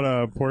 How about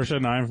a Porsche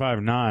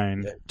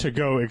 959 to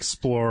go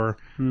explore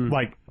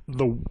like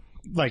the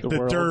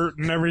world. dirt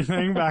and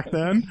everything back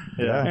then?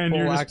 Yeah. And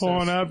you're Full just access.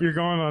 pulling up, you're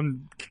going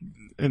on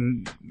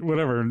and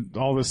whatever,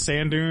 all the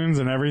sand dunes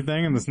and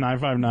everything, and this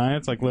 959,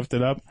 it's like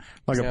lifted up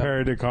like a Yeah.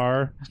 parody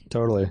car.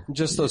 Totally.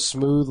 Just those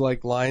smooth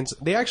like lines.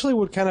 They actually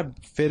would kind of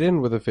fit in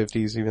with the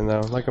 50s, even though,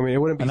 like, I mean, it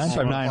wouldn't be A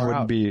 959 far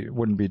out.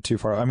 wouldn't be too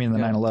far. I mean, the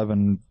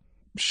 911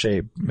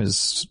 shape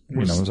is,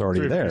 was already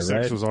there, 356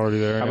 right? was already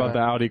there. How about the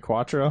Audi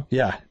Quattro?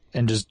 Yeah.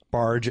 And just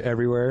barge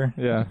everywhere.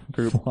 Yeah,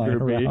 group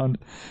Flying B. around.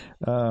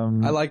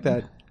 I like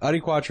that. Audi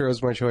Quattro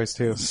is my choice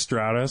too.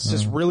 Stratus?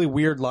 Just really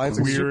weird lines,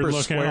 like Weird super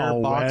looking, square,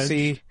 all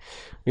boxy.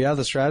 Yeah,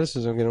 the Stratus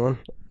is a good one.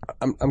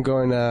 I'm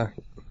going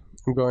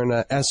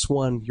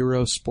S1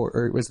 Euro Sport,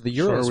 or was it the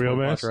Euro Short Sport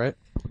wheelbase? watch, right?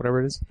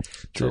 whatever it is.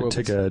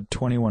 Take a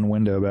 21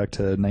 window back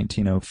to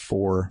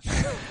 1904.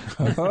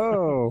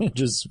 Oh.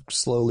 Just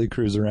slowly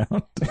cruise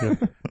around.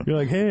 You're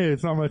like, hey,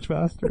 it's not much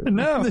faster.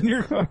 No, than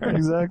your car.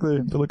 Exactly.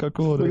 But look how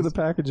cool it Look is. at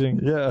the packaging.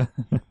 Yeah.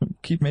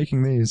 Keep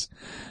making these.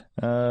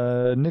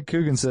 Nick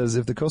Coogan says,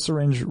 if the Coastal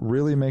Range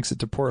really makes it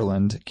to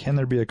Portland, can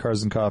there be a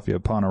Cars and Coffee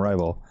upon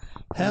arrival?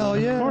 Hell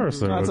yeah. Of course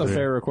there That's would a be.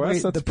 fair request.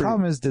 Wait, That's the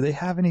problem is, do they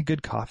have any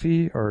good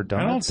coffee or I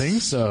donuts? don't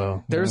think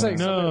so. There's like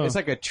No. it's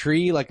like a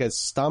tree, like a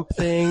stump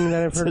thing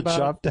that I've It's heard a about.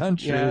 chopped down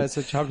tree. Yeah, it's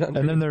a chopped down.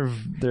 And then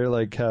they're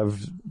like have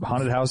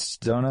haunted house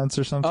donuts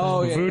or something.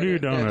 Oh, yeah, Voodoo yeah,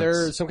 donuts.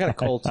 They're some kind of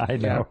cult. I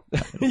know.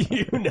 Yeah.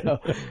 You know.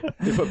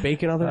 They put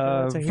bacon on their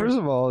donuts. I hear. First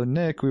of all,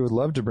 Nick, we would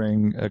love to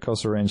bring a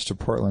Coastal Range to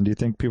Portland. Do you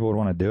think people would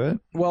want to do it?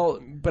 Well,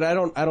 but I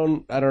don't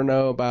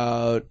know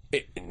about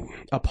it,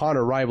 upon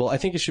arrival. I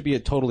think it should be a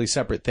totally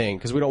separate thing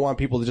because we don't want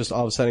people to just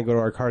all of a sudden go to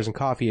our Cars and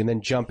Coffee and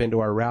then jump into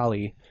our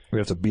rally, We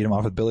have to beat them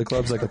off with billy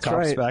clubs like the cops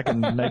right. back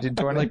in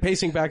 1920. like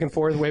pacing back and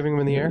forth, waving them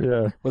in the air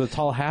Yeah. with a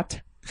tall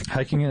hat.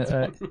 Hiking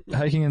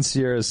in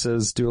Sierra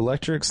says, do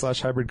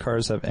electric/hybrid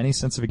cars have any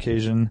sense of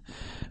occasion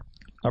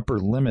upper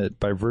limit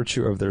by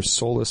virtue of their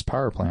soulless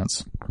power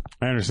plants?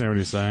 I understand what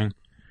he's saying.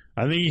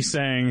 I think he's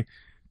saying,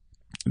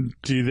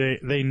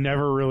 they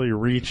never really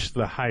reach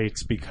the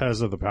heights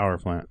because of the power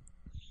plant.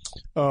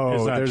 Oh,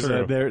 Is that there's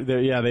true?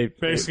 they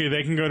Basically,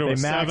 they can go to they a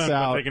max 7, but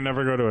out. they can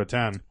never go to a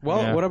 10.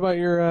 Well, Yeah. what about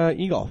your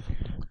e-golf?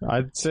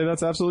 I'd say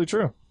that's absolutely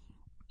true.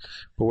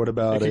 But what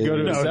about It could go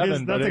to a 7,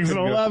 that but it thing's an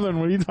could go- 11.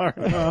 What are you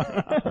talking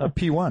about? a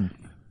P1?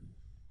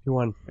 You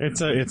won.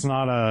 It's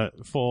not a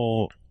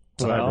full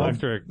Well,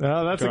 electric.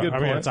 No, that's a good I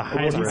point. mean, it's a Well,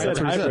 hybrid. he said That's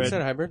what he hybrid.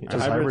 Said hybrid. It's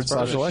hybrid slash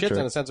There's a shit electric.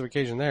 ton of sense of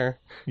occasion there.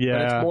 Yeah,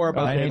 But it's more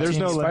about okay, there's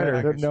no 918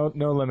 limit. Spider.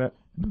 No limit.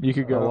 You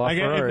could go. I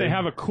guess if Ferrari. they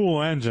have a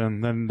cool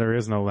engine, then there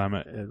is no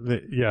limit.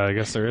 Yeah, I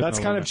guess there is. That's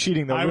no kind limit. of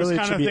cheating, though. I was Really, it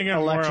kind should of be thinking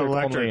more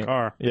electric only.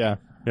 car. Yeah.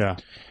 Yeah,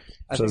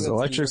 I Says think that's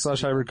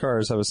electric/hybrid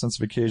cars have a sense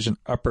of occasion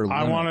upper limit.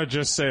 I want to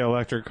just say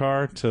electric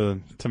car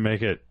to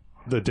make it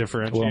the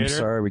differentiator. Well, I'm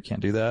sorry, we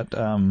can't do that.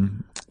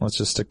 Let's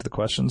just stick to the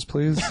questions,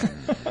 please.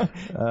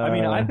 I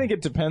mean, I think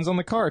it depends on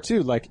the car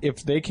too. Like,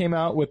 if they came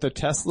out with the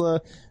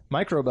Tesla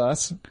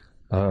microbus,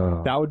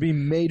 that would be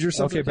major.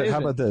 Okay, but how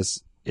about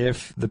this?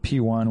 If the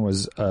P1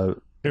 was a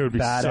It would be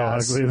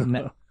badass, so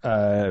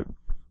ugly.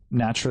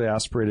 naturally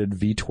aspirated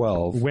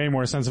V12, Way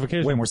more sense of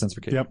occasion. way more sense of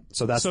occasion. Yep.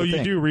 So that's so the you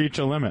thing. do reach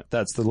a limit.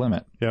 That's the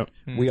limit. Yep.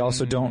 We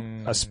also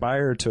don't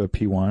aspire to a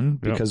P1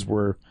 because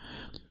we're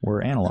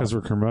analog. Because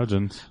we're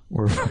curmudgeons.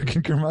 We're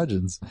fucking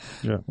curmudgeons.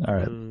 Yeah. All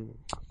right.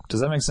 Does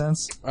that make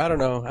sense? I don't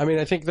know. I mean,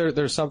 I think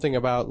there's something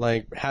about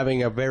like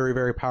having a very,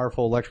 very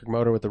powerful electric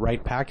motor with the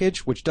right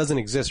package, which doesn't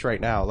exist right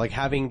now. Like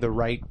having the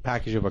right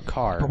package of a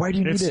car. But why do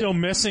you need It's it? still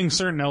missing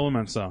certain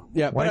elements, though.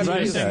 Yeah, Why but do I you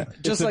mean, do that?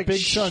 just It's a like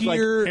big chunk, like-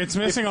 sheer. It's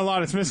missing a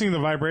lot. It's missing the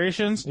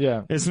vibrations.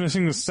 Yeah. It's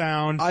missing the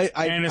sound. I-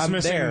 and it's I'm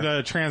missing there.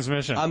 the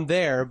transmission. I'm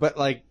there, but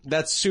like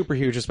that's super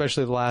huge,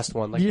 especially the last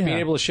one. Like Yeah. being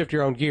able to shift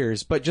your own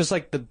gears, but just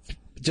like the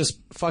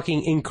just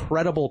fucking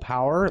incredible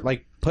power,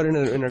 like put in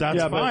a That's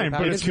Yeah, but fine,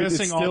 but it's it's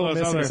missing all those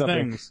missing other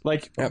something. things.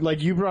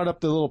 Like you brought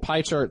up the little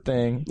pie chart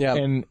thing, Yeah.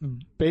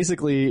 and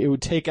basically it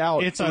would take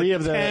out It's three a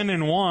of the 10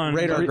 and 1.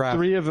 Radar three, graph.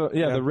 three of the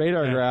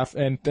radar Yeah. graph,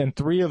 and then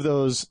three of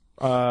those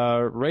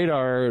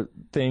radar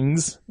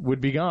things would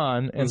be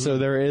gone, and so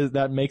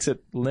that makes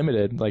it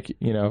limited. Like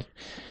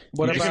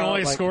What You can about,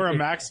 only like, score a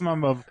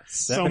maximum of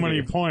so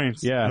many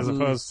points. Yeah. As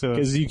opposed to.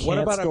 because you What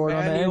can't about a store it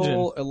on the engine.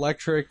 manual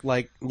electric,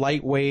 like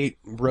lightweight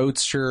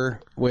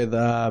roadster with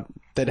that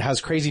has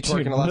crazy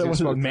torque and What electric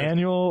was it, smoke?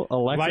 manual,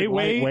 electric,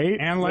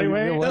 Lightweight and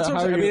lightweight? That's what How I'm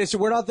saying. are I mean, you- it's,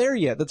 we're not there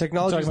yet. The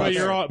technology's Talking not But about-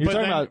 there. you're all, You're but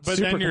talking then, about but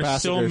then you're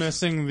still supercapacitors.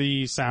 missing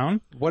the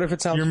sound. What if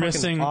it sounds You're fucking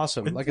missing-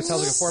 awesome? Like it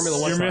sounds like a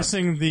Formula 1 You're car.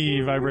 missing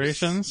the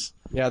vibrations.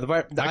 Yeah, the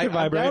could I'm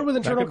vibrate. down with That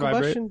internal could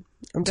vibrate. combustion.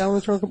 I'm down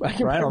with internal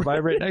combustion. Ryan will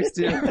vibrate next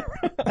to you.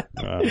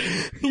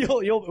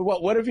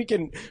 What if you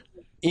can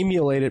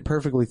emulate it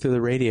perfectly through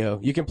the radio?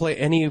 You can play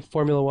any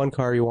Formula 1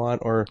 car you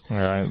want, or All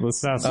right, let's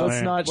That's not what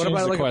change about the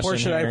like a question Porsche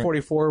here.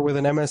 944 with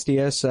an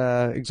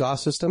MSDS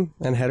exhaust system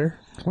and header?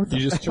 You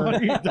just turn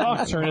it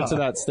to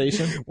that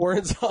station.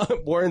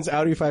 Warren's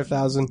Audi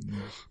 5000.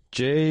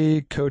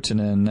 Jay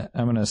Kotunen,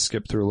 I'm going to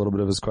skip through a little bit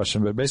of his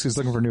question, but basically he's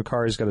looking for a new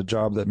car. He's got a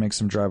job that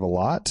makes him drive a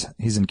lot.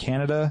 He's in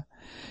Canada.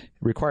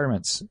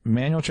 Requirements: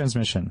 manual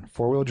transmission,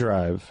 4-wheel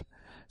drive,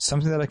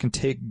 something that I can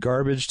take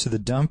garbage to the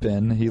dump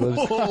in. He lives.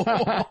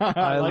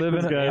 I live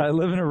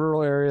in a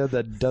rural area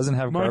that doesn't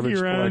have Monkey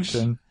garbage wrench.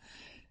 collection,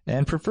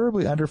 and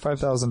preferably under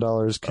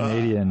 $5,000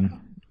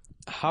 Canadian.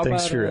 How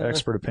Thanks about for your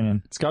expert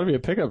opinion. It's got to be a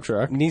pickup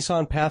truck.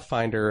 Nissan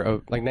Pathfinder, of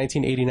like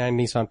 1989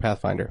 Nissan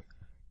Pathfinder?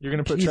 You're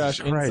gonna put Jesus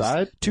trash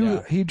Christ.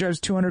 inside. He drives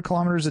 200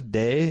 kilometers a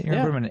day. You're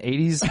Yeah. gonna put him in an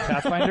 80s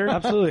Pathfinder.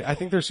 Absolutely. I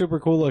think they're super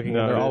cool looking.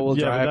 No, They're all-wheel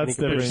yeah, but drive. and that's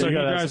you can put- So he You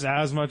gotta- drives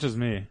as much as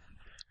me.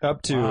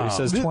 Up to, Wow. he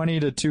says 20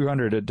 to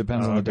 200. It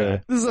depends on the okay.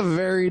 day. This is a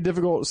very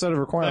difficult set of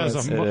requirements.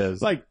 As It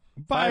is. Like,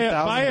 buy a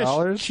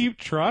 $5,000? cheap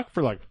truck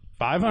for like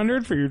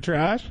 $500 for your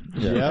trash.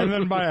 Yeah. And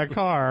then buy a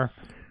car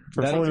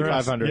for That is-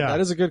 4,500. yeah. That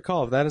is a good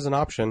call. That is an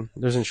option.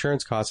 There's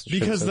insurance costs. and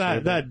shit Because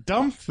associated that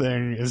dump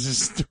thing is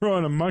just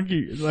throwing a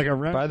monkey like a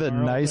rent By the car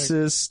all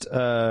nicest, with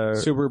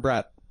it. Subaru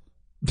Brat.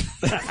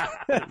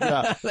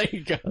 Yeah. There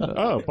you go.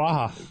 Oh,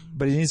 Baja.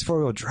 but he needs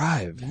 4-wheel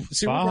drive.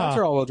 Subaru Baja. Brats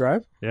are all-wheel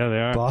drive. Yeah, they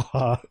are.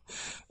 Baja.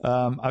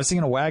 I was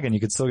thinking a wagon. You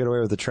could still get away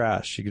with the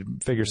trash. You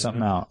could figure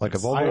something out, like a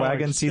Volvo I like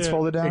wagon, seats shit.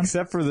 folded down.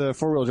 Except for the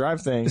 4-wheel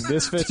drive thing.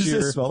 This fits Does your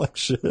it smell like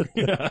shit?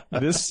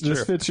 this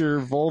fits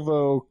your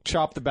Volvo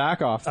chop the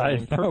back off I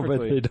thing know, but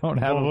perfectly. they don't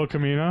have. Volvo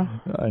Camino.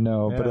 I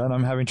know, but Yeah. then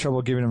I'm having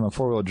trouble giving him a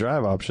 4-wheel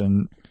drive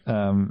option.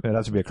 It'd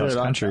have to be a cross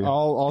Dude, country.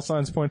 all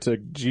signs point to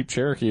Jeep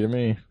Cherokee to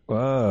me.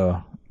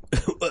 Whoa.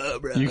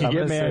 You can I'm get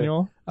gonna say-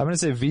 manual. I'm going to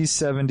say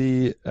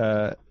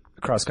V70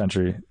 cross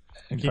country.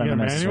 Can you get a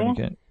manual?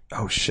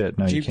 Oh shit!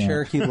 No, Jeep you can't.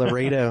 Cherokee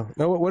Laredo.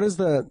 No, what is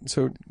the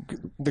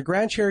the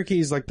Grand Cherokee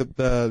is like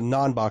the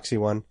non-boxy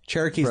one.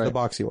 Cherokee's the Right.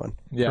 boxy one.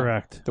 Yeah,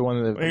 Correct. the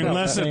one that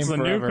Unless same it's the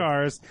forever. new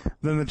cars,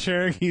 then the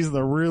Cherokee's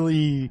the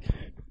really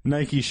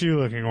Nike shoe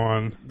looking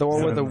one. The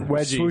one with the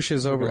wedgie.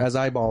 swooshes over as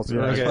eyeballs. Yeah,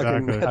 Or okay,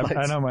 fucking exactly.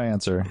 I know my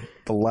answer.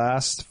 The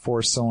last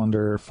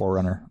 4-cylinder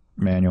 4Runner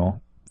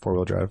manual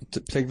 4-wheel drive.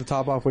 Take the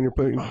top off when you're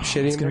putting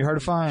shit in. It's gonna be hard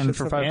to find Shit's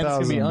for gonna- And it's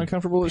gonna be $5,000.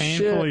 uncomfortable as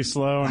Painfully shit.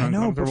 slow and I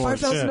know, but uncomfortable as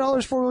shit.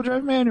 $5,000 4-wheel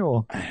drive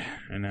manual.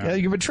 I know. Yeah,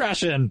 you can put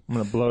trash in. I'm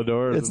gonna blow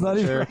doors. It's in not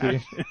the even. Cherokee.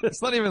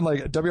 It's not even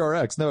like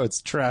WRX. No,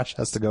 it's trash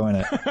has to go in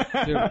it.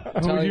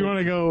 Dude, Would you want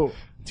to go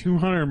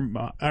 200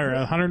 or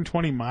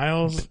 120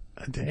 miles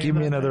a day? Give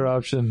me another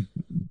option.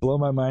 Blow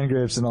my mind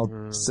grapes, and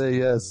I'll say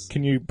yes.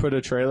 Can you put a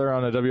trailer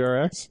on a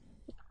WRX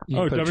You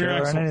Oh, can put a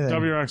trailer on anything.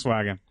 WRX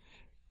wagon.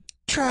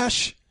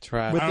 Trash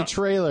Trash. with the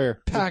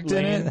trailer packed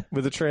in it.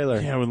 with a trailer?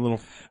 Yeah, with a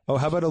little. Oh,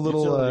 how about a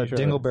little Utility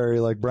trailer.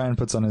 dingleberry like Brian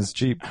puts on his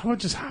Jeep? I would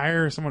just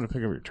hire someone to pick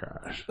up your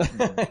trash.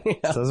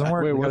 Doesn't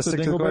work. Wait, You gotta what's a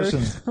stick to the dingleberry?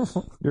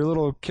 questions. Your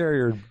little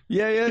carrier.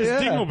 Yeah, yeah, It's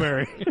yeah.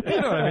 Dingleberry.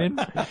 You know what I mean? You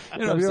know what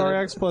I'm saying?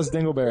 WRX plus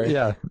Dingleberry.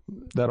 Yeah,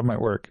 that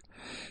might work.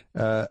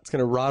 It's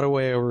gonna rot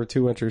away over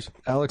 2 winters.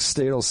 Alex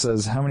Stadel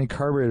says, "How many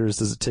carburetors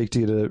does it take to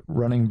get a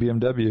running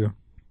BMW?"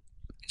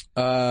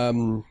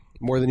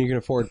 More than you can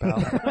afford, pal.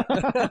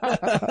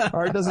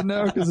 Art doesn't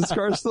know because his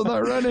car's still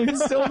not running.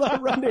 Still not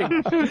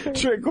running.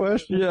 Trick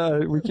question. Yeah,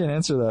 we can't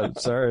answer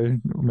that. Sorry.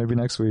 Maybe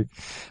next week.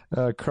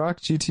 Croc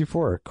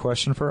GT4.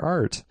 Question for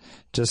Art.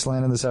 Just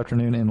landed this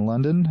afternoon in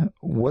London.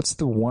 What's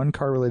the one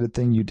car-related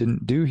thing you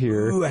didn't do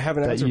here Ooh, I have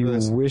an that answer you for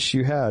this. wish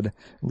you had?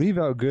 Leave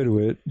out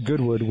Goodwood,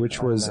 which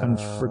was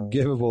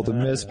unforgivable to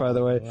miss, by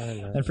the way.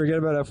 And forget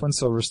about F1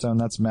 Silverstone.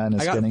 That's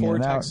madness I got getting in 4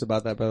 and out. texts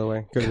about that, by the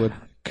way. Goodwood.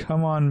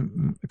 Come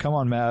on,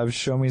 Mav.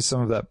 Show me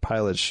some of that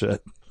pilot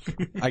shit.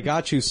 I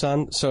got you,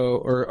 son. So,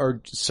 or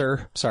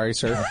sir. Sorry,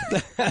 sir.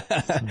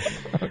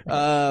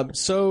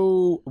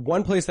 So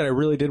one place that I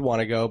really did want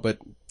to go, but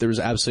there was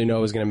absolutely no way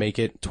I was going to make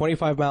it.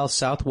 25 miles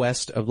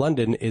southwest of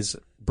London is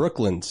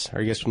Brooklands.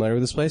 Are you guys familiar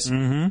with this place?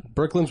 Mm-hmm.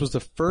 Brooklands was the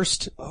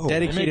first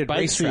dedicated bike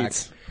racetrack.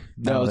 seats.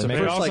 No, it's the they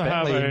first also like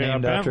have Bentley a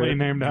named Bentley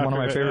named one of after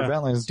my it, favorite yeah.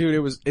 Bentleys.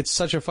 Dude, it's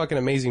such a fucking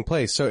amazing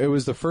place. So it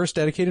was the first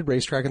dedicated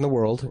racetrack in the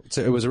world.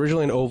 It was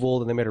originally an oval,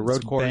 then they made a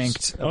road course.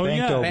 Banked, Oh, banked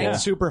yeah. oval. Banked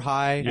super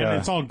high. And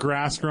it's all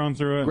grass growing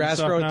through it. and Grass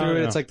stuff growing now, through it.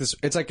 yeah. It's like this.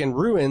 It's like in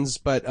ruins,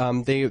 but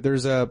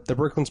the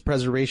Brooklands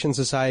Preservation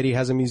Society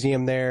has a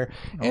museum there,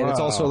 and it's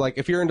also like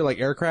if you're into like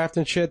aircraft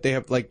and shit, they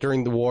have like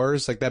during the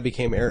wars, like that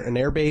became an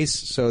air base,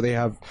 so they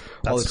have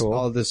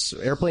all of this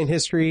airplane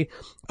history.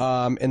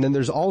 And then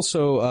there's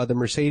also the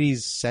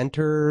Mercedes Center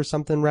or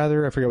something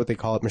rather. I forget what they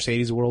call it,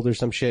 Mercedes World or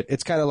some shit.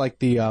 It's kind of like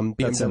the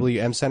BMW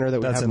M Center that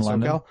we that's have in in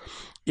London? SoCal.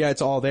 Yeah,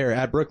 it's all there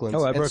at Brooklands.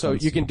 Oh, at And so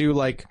Brooklands. you can do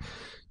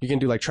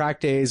like track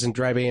days and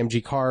drive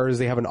AMG cars.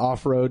 They have an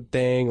off-road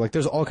thing. Like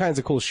there's all kinds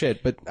of cool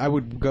shit, but I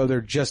would go there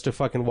just to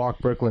fucking walk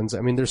Brooklands.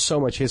 I mean, there's so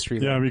much history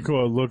there. Yeah, it'd be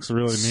cool. It looks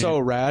really neat. So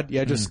rad.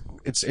 Yeah, just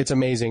it's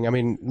amazing. I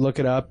mean, look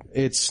it up.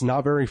 It's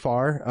not very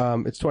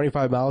far. It's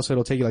 25 miles, so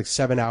it'll take you like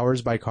 7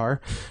 hours by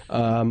car.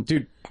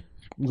 Dude,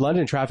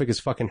 London traffic is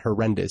fucking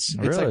horrendous. It's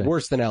Really? like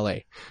worse than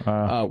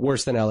LA.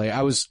 Worse than LA.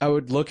 I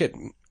would look at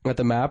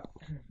the map.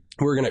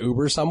 We're gonna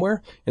Uber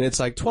somewhere, and it's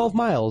like 12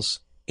 miles,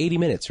 80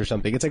 minutes or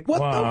something. It's like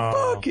what Wow. the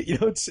fuck? You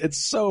know, it's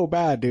so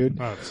bad, dude.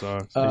 That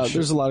sucks.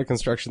 There's a lot of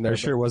construction there. Are you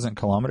sure it wasn't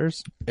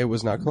kilometers? but It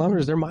was not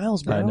kilometers. They're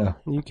miles, bro. I know.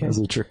 You That can was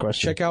a trick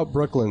question. check out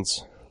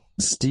Brooklands.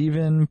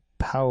 Stephen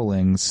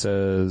Powling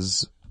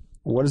says,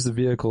 what is the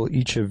vehicle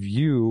each of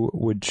you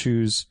would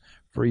choose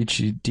for each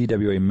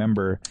DWA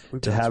member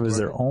to have as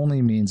their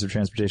only means of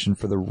transportation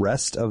for the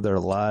rest of their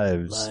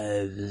lives?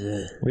 Well,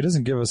 he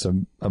doesn't give us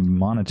a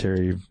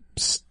monetary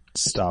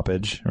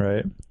stoppage,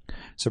 right?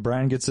 So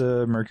Brian gets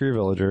a Mercury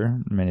Villager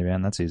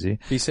minivan. That's easy.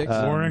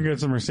 V6. Warren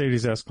gets a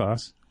Mercedes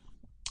S-Class.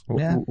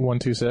 Yeah.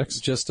 126.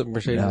 Just a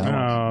Mercedes.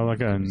 No,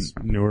 like a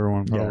newer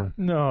one, probably.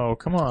 No,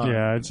 come on.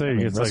 Yeah, I'd say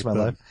it's rest like of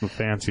my life. the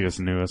fanciest,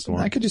 newest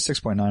one. I could do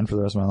 6.9 for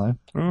the rest of my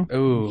life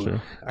Ooh.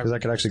 Sure. because I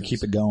could actually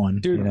keep it going.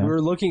 Dude, you know? we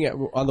were looking at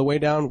on the way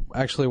down.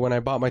 Actually, when I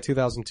bought my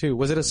 2002,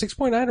 was it a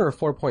 6.9 or a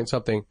 4 point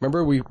something?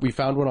 Remember, we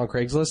found one on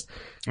Craigslist.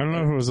 I don't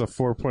know if it was a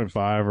 4.5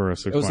 or a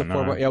 6.9. It was a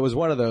 4. Yeah, it was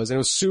one of those, and it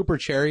was super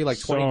cherry, like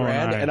 20 So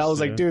grand. nice, And I was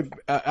like, dude,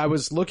 I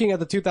was looking at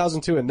the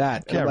 2002 and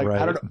that. And Yeah, I'm like,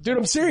 right. I don't know, dude.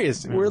 I'm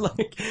serious. We're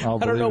like, I'll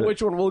I don't know believe it.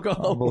 which one will go.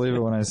 I'll believe it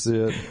when I see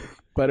it.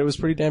 But it was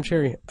pretty damn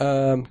cherry.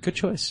 Good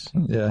choice.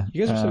 Yeah.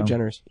 You guys are so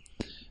generous.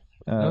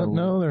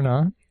 No, they're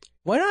not.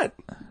 Why not?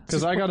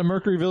 Because I got a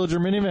Mercury Villager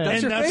minivan. That's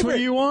And your that's favorite. what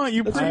you want.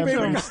 You I'm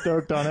premium.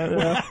 stoked on it.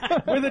 Yeah.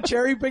 With a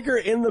cherry picker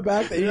in the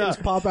back that you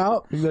just pop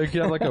out. Like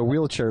you have like a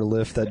wheelchair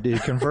lift that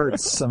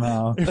converts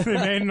somehow. If they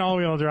made an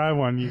all-wheel drive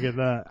one, you get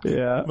that.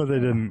 Yeah. But they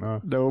didn't.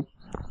 Nope.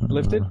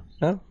 Lifted?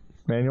 Huh?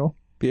 Manual.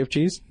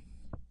 BFGs?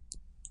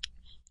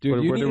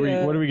 Dude,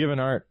 What are we giving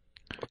Art?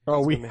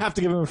 Oh, we have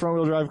to give him a front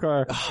wheel drive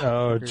car.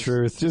 Oh,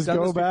 truth. Just done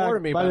go this before back. to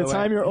me, by by the the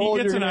time way. you're He old,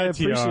 gets you're an going to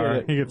appreciate ITR.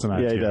 it. He gets an Yeah,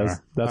 he ITR.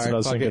 does. That's what I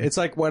was fuck it. thinking. It's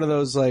like one of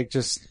those, like,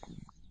 just,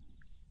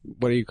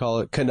 what do you call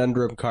it?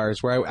 Conundrum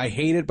cars, where I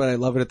hate it, but I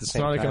love it at the It's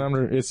same not like time. an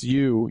under. It's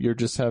you. You're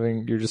just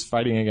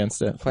fighting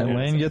against it. And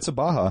Lane gets a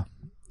Baja.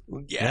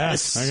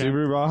 Yes! Okay.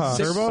 Subaru Baja.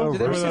 Six- Turbo?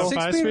 Did they With say a 6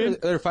 5 speed?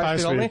 speed? Or 5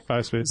 speed only?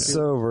 5 speed. Yeah.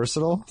 So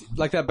versatile.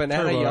 Like that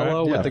banana Turbo, right?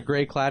 yellow Yeah. with the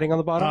gray cladding on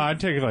the bottom? I'd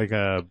take like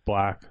a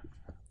black.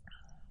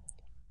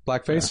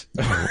 Blackface?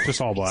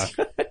 Just all black.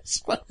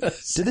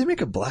 Did they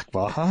make a black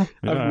Baja?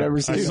 Yeah,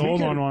 never seen I it.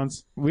 sold one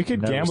once. We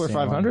could Never Gambler seen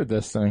 500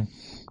 this thing.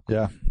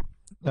 Yeah.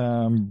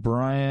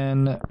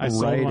 Brian I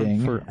sold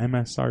writing. one for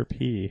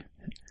MSRP.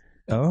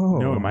 Oh.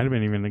 No, it might have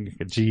been even like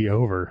a G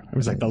over. It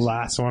was like the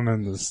last one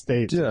in the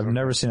States. Dude, I've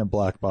never seen a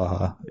black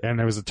Baja.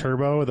 And it was a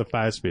turbo with a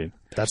 5-speed.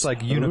 That's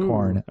like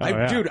unicorn. Oh,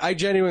 yeah. Dude, I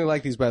genuinely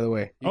like these, by the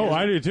way. Oh,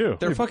 I do too.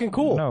 They're fucking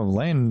cool. No,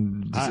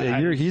 Lane.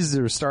 He's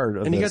the start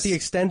of And you got this. the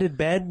extended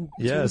bed.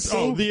 Yes.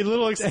 Oh, the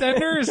little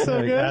extender is so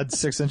Like, good. add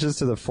 6 inches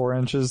to the 4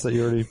 inches that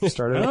you already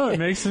started. Oh, it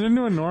makes it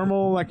into a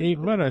normal like 8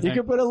 foot. I You think.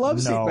 could put a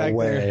love seat No back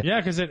way. there. Yeah,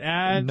 because it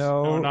adds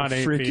No not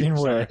 8 freaking feet,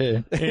 sorry.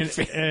 way.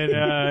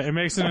 It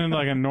makes it into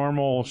like a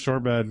normal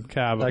short bed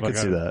cab. Of I like could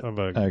see that. Of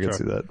a I could truck.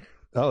 see that.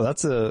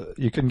 Oh,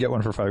 you couldn't get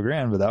one for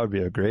 $5,000, but that would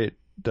be a great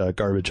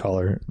garbage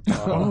hauler.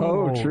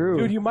 Oh, true.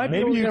 Dude, you might be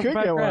Maybe able to you get could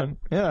 $5,000. get one.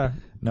 Yeah.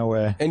 No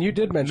way. And you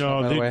did mention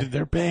it, by the way.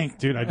 They're banked,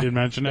 dude. I did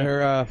mention it.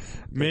 They're,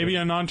 Maybe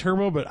a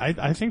non-turbo, but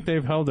I think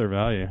they've held their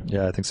value.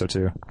 Yeah, I think so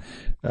too.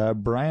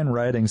 Brian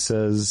Writing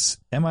says,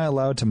 "Am I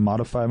allowed to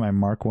modify my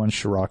Mark I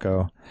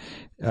Scirocco?"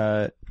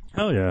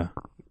 Hell yeah.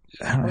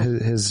 I don't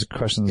know, his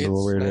question is it's a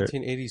little weird.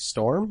 1980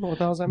 Storm? What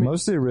the hell does that mean?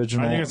 Mostly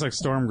original. I think it's like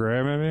Storm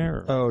Gray, maybe. Or,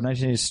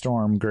 1980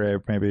 Storm Gray,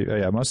 maybe. Oh,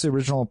 yeah, mostly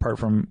original apart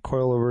from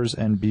coilovers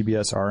and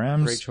BBS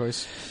RMs. Great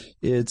choice.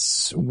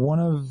 It's one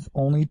of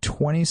only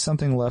 20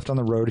 something left on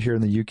the road here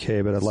in the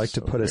UK, but I'd like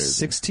to put a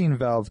 16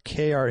 valve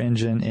KR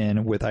engine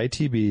in with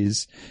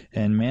ITBs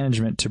and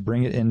management to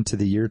bring it into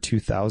the year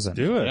 2000.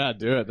 do it. Yeah,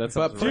 do it. That's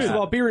But first of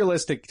all, be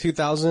realistic.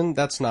 2000,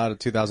 that's not a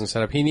 2000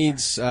 setup. He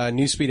needs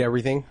new speed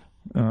everything.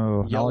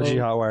 Oh, Nology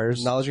hot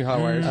wires. Nology hot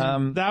wires.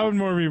 That would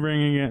more be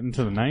bringing it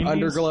into the 90s.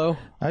 Underglow.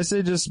 I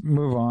say just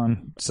move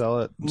on,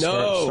 sell it,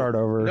 start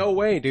over. No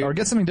way, dude. Or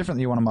get something different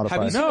that you want to modify.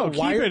 Have you seen No, a keep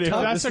wire it. If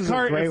tub? that's a This is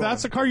car, great if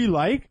that's a car you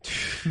like,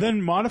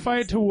 then modify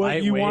it to what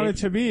you Lightweight. want it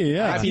to be.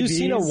 Yeah. Have you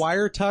seen a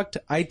wire tucked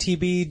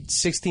ITB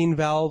 16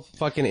 valve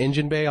fucking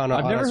engine bay on a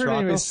I've on never a heard Scirocco?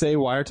 anybody say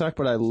wire tuck,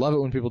 but I love it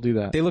when people do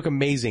that. They look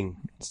amazing.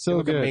 So They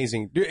look good.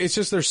 amazing. Dude, it's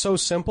just they're so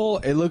simple.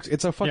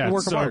 It's a fucking Yeah,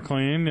 work it's of so art.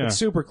 clean. Yeah. It's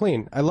super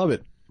clean. I love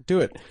it. Do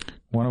it.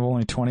 One of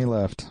only 20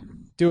 left.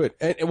 Do it.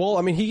 And, well,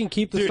 I mean, he can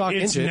keep the Dude, stock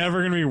it's engine. never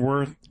going to be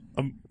worth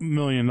 $1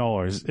 million.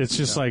 It's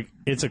just like,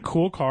 it's a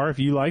cool car. If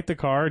you like the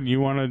car and you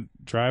want to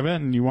drive it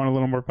and you want a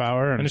little more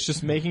power And it's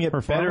just making it better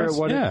at Performance?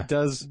 what Yeah. it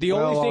does. The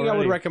only thing I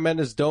would recommend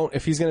is don't,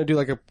 if he's going to do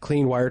like a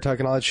clean wire tuck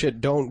and all that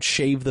shit, don't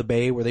shave the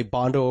bay where they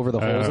bondo over the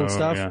holes and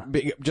stuff,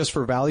 yeah. just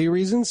for value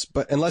reasons.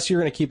 But unless you're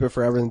going to keep it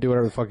forever, then do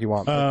whatever the fuck you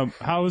want.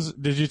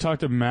 did you talk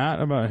to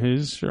Matt about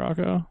his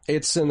Scirocco?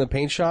 It's in the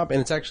paint shop, and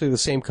it's actually the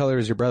same color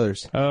as your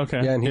brother's. Oh,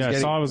 okay. Yeah, and he's I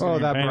getting- saw it was gonna Oh,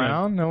 be that painted.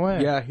 brown? No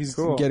way. Yeah, he's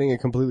Cool. getting it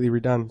completely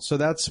redone. So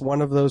that's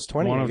one of those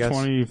 20, One I of guess.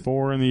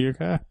 24 in the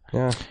UK.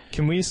 Yeah.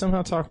 Can we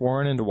somehow talk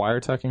Warren into wire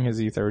tucking his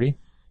E30?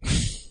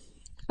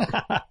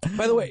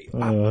 By the way,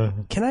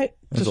 can I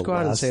just the go out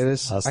and last- say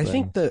this? last I thing.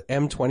 think the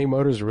M20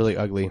 motor is really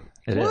ugly.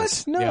 It What?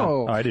 is.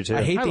 No. Oh, I do too.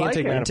 I hate I the like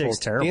intake it. manifold. Intake's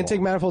terrible. The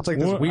intake manifold's like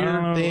this What? I don't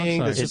weird know what it thing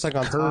looks that's like. just like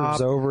on Curves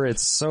top. over.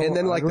 It's so And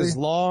then like ugly. this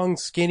long,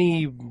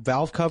 skinny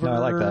valve cover. No, I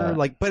like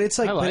that. But it's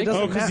like, I but it like-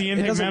 doesn't Oh, because the it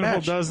intake doesn't manifold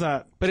match. does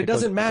that. But it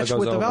doesn't match goes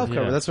with the over, valve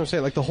cover. yeah. That's what I'm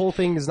saying. Like the whole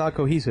thing is not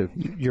cohesive.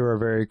 You are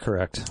very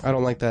correct. I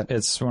don't like that.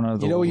 It's one of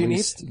the You know what you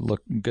least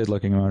good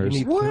looking motors.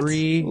 You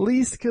need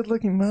Least good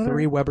looking motor?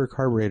 three Weber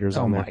carburetors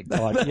Oh on my there.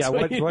 god! Yeah,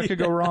 what could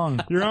go wrong?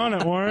 You're on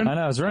it, Warren. I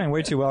know it's running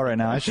way too well right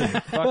now. I should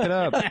fuck it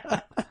up.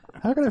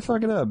 How could I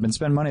fuck it up and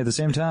spend money at the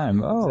same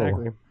time? Oh,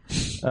 Exactly.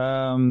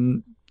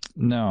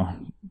 no,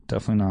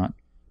 definitely not.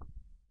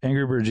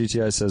 Angry Bird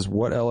GTI says,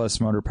 what LS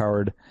motor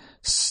powered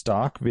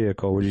stock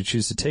vehicle would you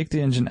choose to take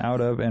the engine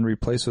out of and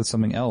replace with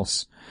something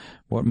else?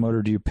 What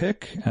motor do you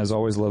pick? As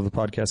always, love the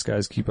podcast,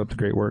 guys. Keep up the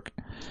great work.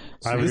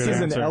 I have a This good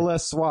is answer. an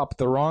LS swap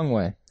the wrong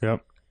way.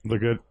 Yep. The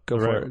good. Go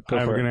the for right. it. Go I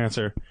have for a it. good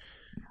answer.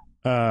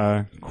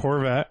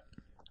 Corvette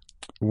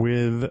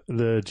with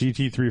the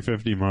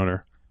GT350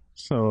 motor.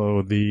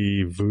 So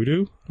the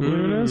Voodoo, I believe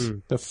it is.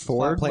 The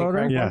Ford plate motor?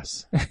 crank?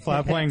 Yes.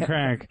 Flat plane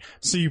crank.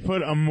 So you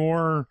put a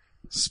more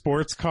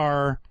sports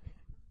car,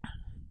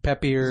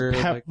 Peppier,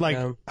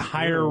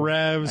 higher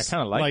revs. I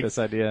kind of like this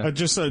idea.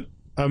 Just a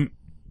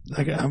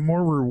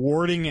more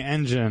rewarding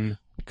engine.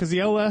 Because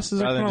the LS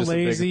is Rather than kind of just a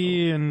big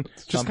lazy and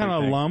just thumping kind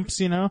of thing. lumps,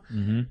 you know?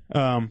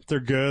 Mm-hmm. They're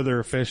good, they're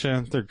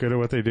efficient, they're good at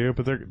what they do,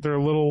 but they're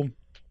a little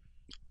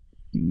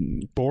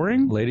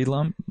boring. Lady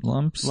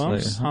lumps?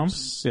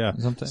 Humps, yeah.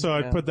 Something. So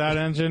I put that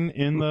engine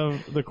in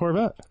the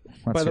Corvette.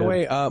 That's By the good.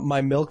 way,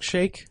 my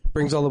milkshake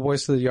brings all the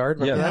boys to the yard.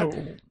 Remember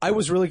Yeah. that? I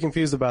was really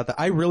confused about that.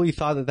 I really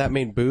thought that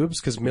meant boobs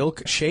because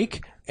milk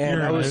shake, and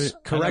You're I was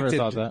right. corrected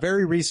thought that.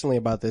 very recently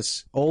about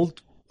this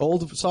old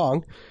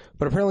song,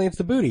 but apparently it's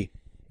the booty.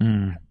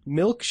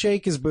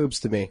 Milkshake is boobs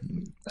to me.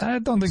 I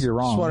don't think you're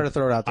Just wanted wrong. to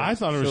throw it out there. I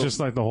thought it was just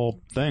like the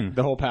whole thing.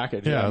 The whole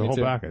package. Yeah, the me whole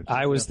too. package.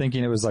 I was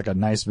thinking it was like a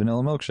nice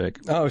vanilla milkshake.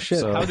 Oh shit!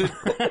 So-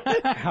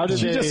 How did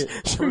She they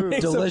just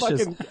makes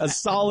delicious. a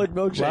solid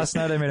milkshake. Last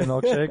night I made a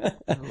milkshake.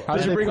 How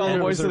Did you they bring all prove the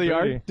it boys was to the their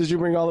yard? booty? Did you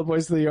bring all the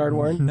boys to the yard,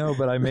 Warren? No,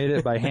 but I made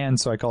it by hand,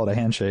 so I call it a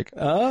handshake.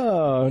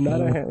 Oh, not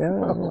a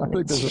I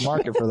think there's a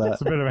market for that.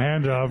 It's a bit of a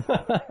hand job.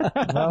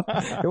 Well,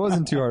 it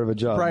wasn't too hard of a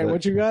job. Brian, but-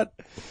 what you got?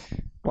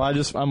 Well,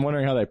 I'm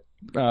wondering how they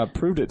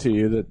proved it to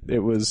you that it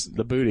was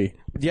the booty.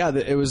 Yeah,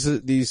 it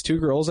was these two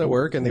girls at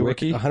work, and they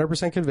Wiki? were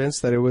 100%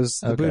 convinced that it was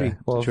the Okay. booty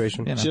Well,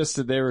 situation. you know. Just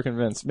that they were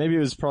convinced. Maybe it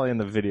was probably in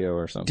the video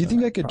or something. Do you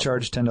think I could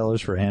charge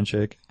 $10 for a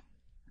handshake?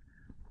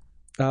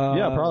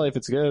 Yeah, probably if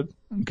it's good.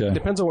 Okay.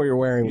 Depends on what you're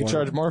wearing. You Warren.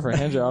 charge more for a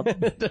hand job.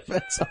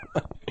 Depends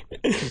on.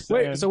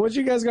 Wait, so what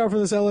you guys got for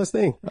this LS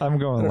thing? I'm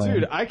going Lane.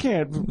 Dude, I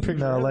can't picture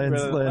No,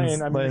 Lane's- Lane. I mean,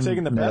 you're Lane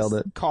taking the nailed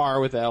best it. car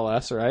with the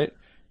LS, right?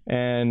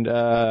 And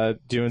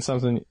doing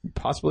something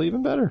possibly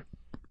even better.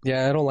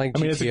 Yeah, I don't like. I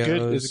mean, it's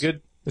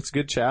a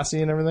good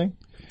chassis and everything.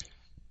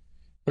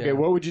 Okay, Yeah.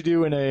 what would you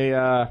do in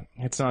a?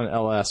 It's not an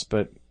LS,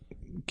 but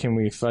can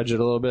we fudge it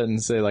a little bit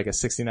and say like a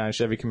 '69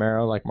 Chevy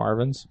Camaro, like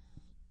Marvin's?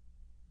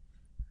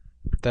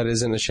 That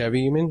is in the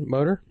Chevy, you mean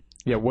motor?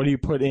 Yeah. What do you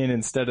put in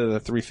instead of the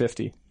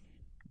 350?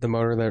 The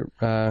motor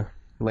that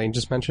Lane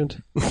just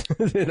mentioned.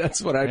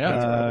 That's what I.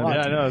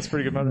 Yeah, no, it's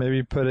pretty good motor.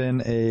 Maybe put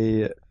in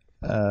a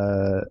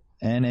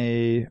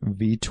NA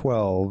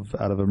V12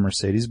 out of a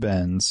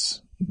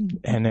Mercedes-Benz.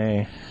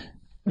 NA,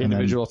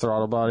 individual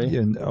throttle body.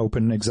 And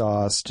open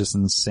exhaust, just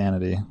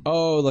insanity.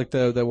 Oh, like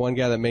the one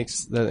guy that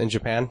makes in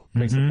Japan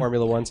makes the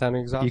Formula One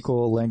sounding exhaust.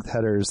 Equal length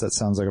headers, that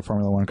sounds like a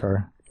Formula One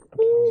car.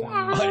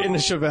 In a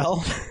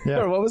Chevelle.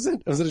 Yeah. Or what was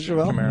it? Was it a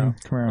Chevelle?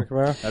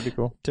 Camaro. That'd be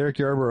cool. Derek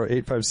Yarborough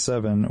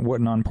 857,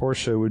 what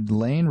non-Porsche would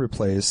Lane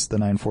replace the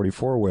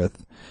 944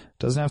 with?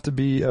 Doesn't have to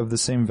be of the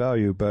same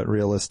value, but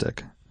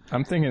realistic.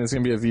 I'm thinking it's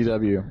gonna be a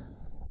VW.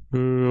 I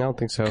don't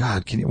think so.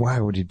 God, why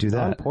would you do On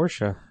that?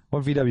 Porsche.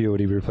 What VW would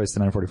he replace the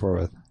 944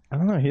 with? I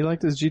don't know. He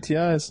liked his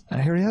GTIs.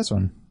 I hear he has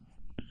one.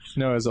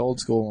 No, his old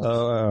school.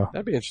 Oh,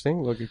 That'd be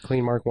interesting. Look at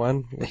clean Mark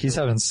 1. he's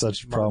having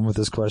such a problem with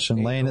this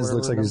question. Lane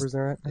looks like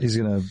he's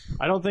gonna.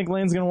 I don't think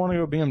Lane's gonna want to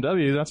go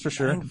BMW. That's for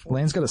sure.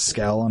 Lane's got a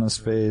scowl on his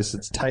face.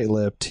 It's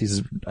tight-lipped.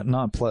 He's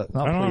not I don't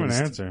have an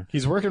pleased. answer.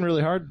 He's working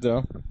really hard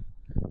though.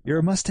 You're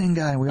a Mustang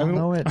guy. We all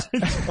know it.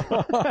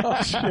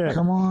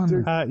 Come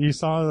on. You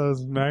saw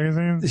those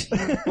magazines?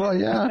 Well,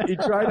 yeah. He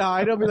tried to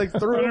hide him. He like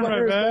threw him Under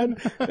under my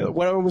his bed.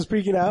 One of them was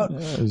peeking out.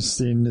 I've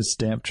seen his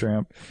stamp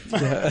tramp.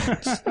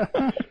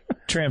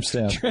 Tramp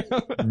stamp.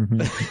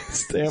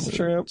 Stamp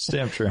tramp.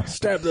 Stamp tramp.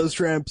 Stab those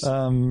tramps.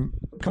 Come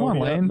on,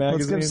 Up Lane.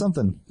 Let's magazine. give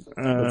something. give-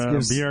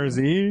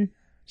 BRZ?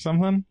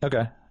 Something?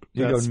 Okay.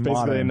 You That's go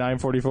basically a modern.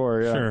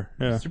 944. Yeah. Sure,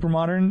 yeah. Super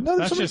modern. No,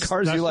 there's so many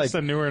cars that's you like. just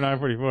a newer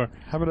 944.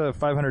 How about a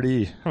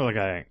 500e? Or like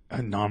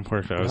a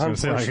non-Porsche. I was going to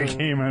say like a Non-Porsche.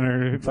 Cayman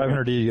or...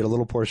 500e, you get a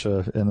little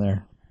Porsche in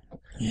there.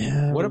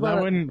 Yeah. What But about that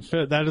a- wouldn't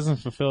fit. That doesn't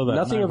fulfill that.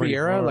 Nothing of the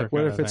era? 944 Like, what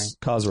kind if of it's-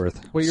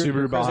 Cosworth. Well, you're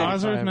Subaru crazy. Baja.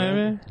 thing. Cosworth,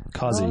 maybe?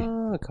 Kazi.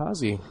 Ah,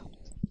 Kazi.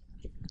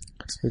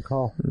 That's a good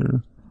call.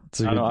 It's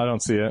a I good-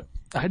 don't see it.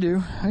 I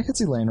do. I could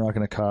see Lane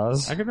rocking a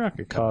Cos. I could rock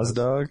a Cos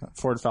dog.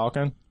 Ford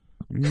Falcon.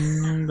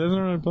 Doesn't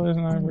really play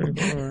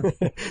 944.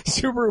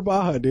 Subaru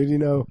Baja, dude, you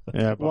know.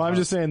 Yeah, Well, I'm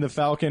just saying the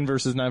Falcon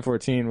versus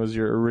 914 was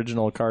your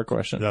original car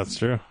question. That's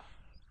true.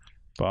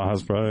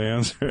 Baja's probably the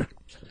answer.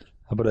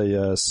 How about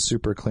a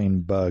super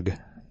clean Bug?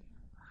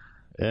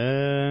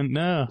 And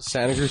no.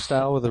 Santa Cruz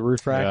style with a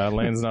roof rack. Yeah,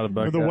 Lane's not a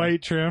bug With a guy.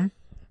 white trim.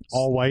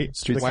 All white.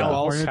 Street White style.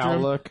 walls. Cow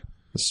look.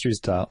 Street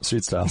style.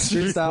 Street style.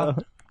 Street style.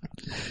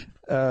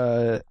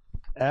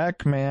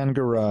 Ackman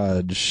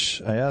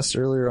Garage. I asked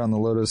earlier on the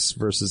Lotus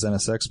versus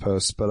NSX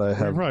post, but I I'll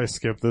have. probably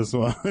skip this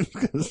one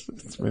because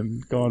it's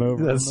been going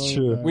over. That's a million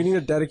true. times. We need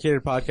a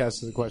dedicated podcast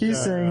to the question.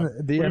 He's saying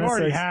the We've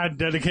already NSX. had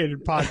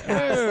dedicated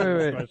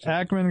podcasts. Wait.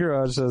 Ackman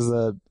Garage says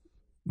that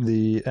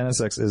the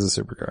NSX is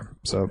a supercar.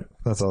 So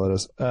that's all it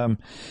is.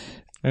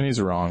 And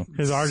he's wrong.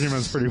 His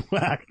argument's pretty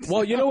whacked.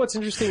 Well, you know what's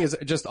interesting is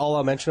just all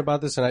I'll mention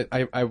about this, and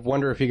I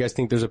wonder if you guys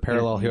think there's a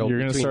parallel here. You're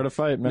going to start a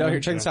fight, man. No, here,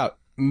 check this out.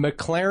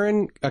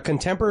 McLaren, a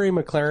contemporary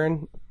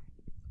McLaren,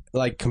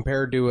 like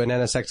compared to an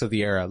NSX of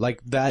the era,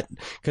 like that,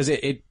 because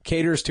it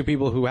caters to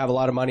people who have a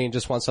lot of money and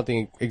just want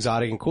something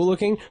exotic and cool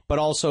looking, but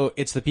also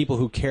it's the people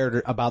who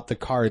cared about the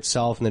car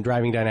itself and the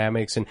driving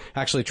dynamics and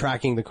actually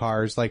tracking the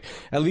cars. Like,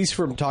 at least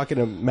from talking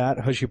to Matt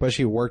Hushy-Pushy,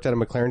 who worked at a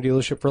McLaren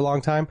dealership for a long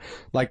time,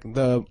 like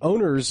the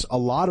owners, a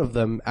lot of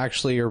them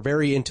actually are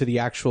very into the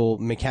actual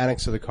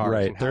mechanics of the cars.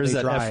 Right. And how There's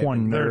they that drive.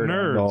 F1 They're nerd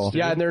nerds. angle.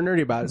 Yeah, and they're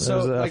nerdy about it. There's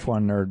So, a like,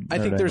 F1 nerd. I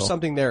think there's angle.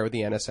 something there with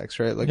the NSX,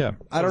 right? Like, Yeah.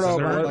 I don't know. Is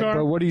there About, a car?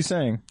 But what are you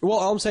saying? well,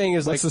 all I'm saying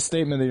is What's like the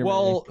statement that you're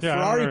well, making? Yeah, I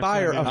don't Ferrari understand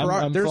buyer, either.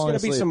 I'm there's falling going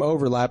to be asleep. some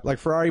overlap. Like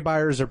Ferrari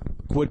buyers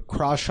would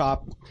cross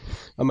shop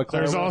a McLaren.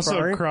 There's with a also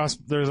Ferrari.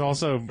 There's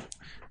also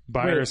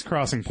buyers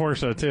crossing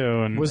Porsche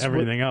too, and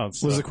everything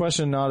else. Was so. the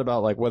question not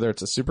about like whether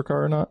it's a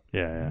supercar or not?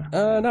 Yeah.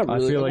 Not I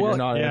really. feel like Well, you're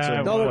not yeah,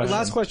 answering No, the the question.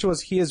 last question was,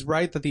 he is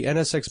right that the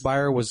NSX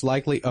buyer was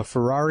likely a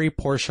Ferrari,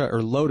 Porsche,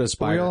 or Lotus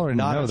we buyer, already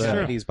not know a that.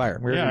 Japanese buyer.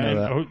 We Yeah, already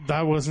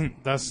know and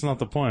that's not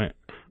the point.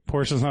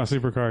 Porsche's not a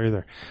supercar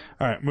either.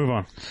 All right, move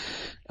on.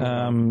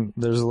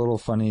 There's a little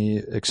funny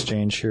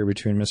exchange here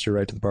between Mr.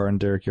 Right to the Bar and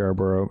Derek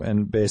Yarborough,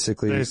 and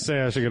basically, They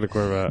say I should get a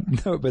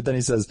Corvette. no, but then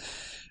he says,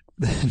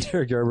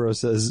 Derek Yarborough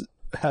says,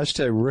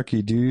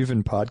 #rookie, do you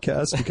even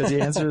podcast? Because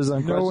he answered his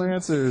own No question.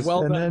 answers.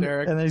 Well and done, then,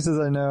 Derek. And then he says,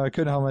 I know, I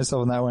couldn't help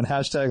myself on that one.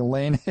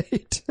 #lane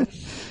hate.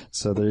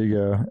 So there you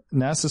go.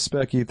 NASA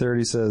Spec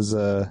E30 says,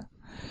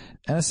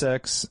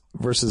 NSX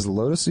versus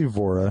Lotus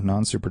Evora,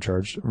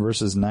 non-supercharged,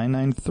 versus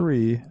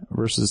 993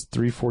 versus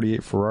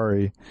 348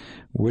 Ferrari.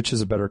 Which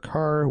is a better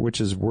car? Which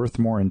is worth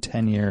more in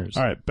 10 years?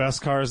 All right,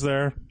 best cars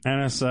there,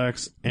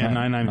 NSX and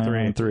 993.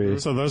 993.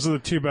 So those are the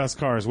two best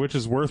cars. Which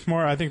is worth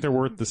more? I think they're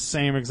worth the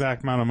same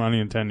exact amount of money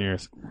in 10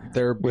 years.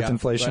 They're With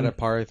inflation? right at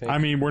par, I think. I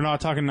mean, we're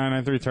not talking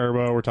 993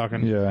 turbo. We're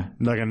talking Yeah.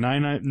 like a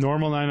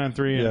normal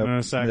 993 Yep, and an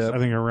NSX. yep. I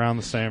think are around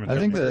the same. I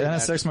think the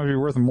NSX might be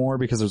worth more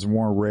because there's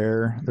more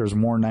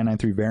more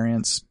 993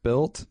 variants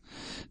built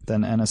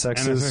than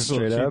NSXs NSX is a straight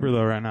little up. cheaper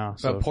though right now.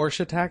 So. But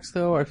Porsche tax,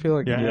 though, I feel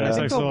like Yeah, NSX I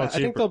think is a little I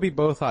think cheaper. they'll be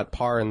both at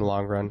par in the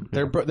long run.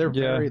 They're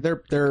Yeah.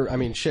 they're. I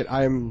mean, shit.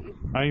 I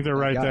think they're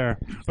right God. there.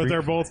 But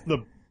they're both the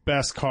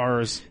best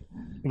cars.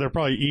 They're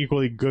probably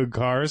equally good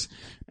cars,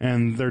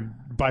 and they're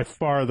by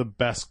far the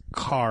best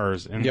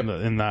cars in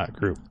in that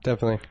group.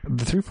 definitely.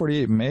 The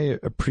 348 may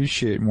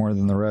appreciate more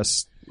than the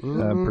rest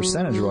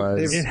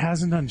percentage-wise. It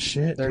hasn't done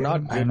shit. They're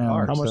not I good know.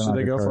 cars. How much do They're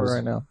they not go good for cars.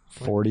 right now?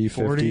 40,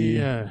 50, 40,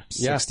 yeah.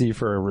 60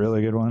 for a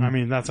really good one. I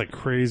mean, that's like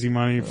crazy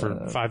money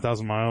for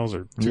 5,000 miles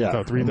or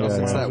 3,000 Yeah, miles.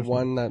 It's yeah. that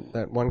one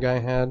that one guy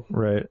had.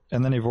 Right.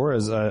 And then Evora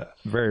is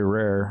very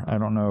rare. I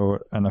don't know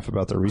enough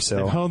about the They've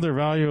resale. held their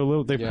value a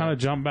little. They've kind of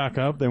jumped back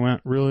up. They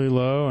went really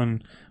low,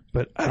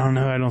 but I don't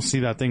know. I don't see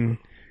that thing.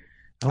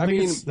 I think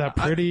mean, it's that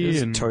pretty.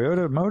 And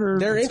Toyota motor.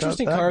 They're it's got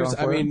interesting that cars. going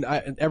I for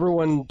it. mean,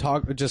 everyone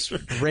just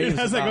it raves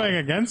has that about. going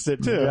against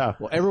it too. Yeah.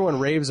 Well, everyone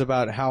raves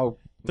about how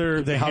They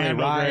how they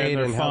handle ride great,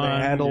 they're and how they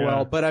fun, handle yeah.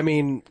 well. But I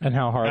mean, And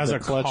how hard As the a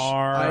clutch.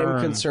 car, I'm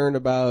and- concerned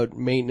about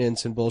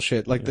maintenance and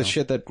bullshit, like the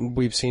shit that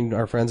we've seen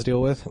our friends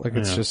deal with. Like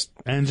it's Yeah. just,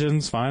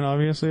 Engine's fine,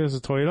 obviously, as a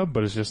Toyota,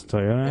 but it's just a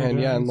Toyota. and engine,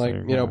 yeah, and like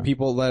so,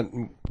 people that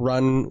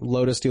run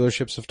Lotus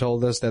dealerships have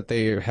told us that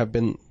they have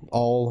been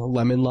all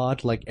lemon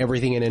lawed, like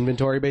everything in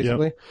inventory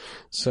basically.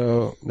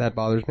 So that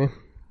bothers me.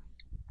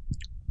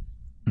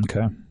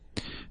 Okay.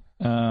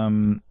 See,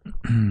 I'm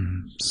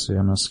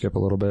going to skip a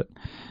little bit.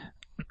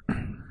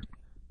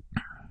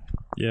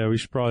 Yeah, we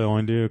should probably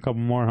only do a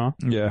couple more, huh?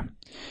 Yeah.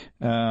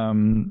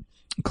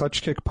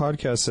 Clutch Kick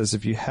Podcast says,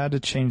 if you had to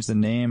change the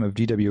name of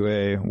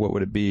DWA, what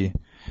would it be?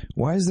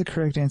 Why is the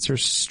correct answer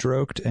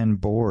stroked and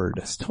bored?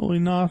 It's totally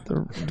not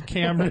the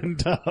Cameron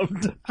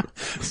dubbed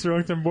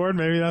stroked and bored.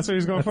 Maybe that's what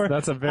he's going for.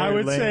 That's a very I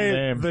would lame say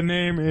name. the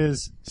name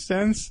is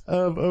Sense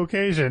of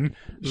Occasion.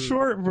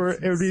 Short for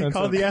it would be Sense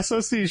called of- the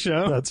SOC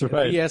show. That's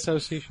right.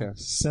 ESOC show.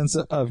 Sense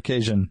of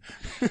occasion.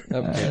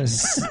 Okay.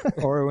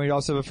 Or we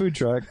also have a food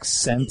truck,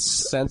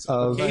 Sense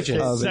of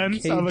Occasion. of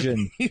Sense of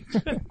occasion.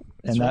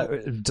 And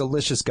that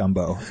delicious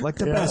gumbo. Like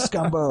the best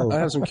gumbo. I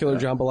have some killer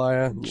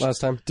jambalaya last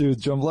time. Dude,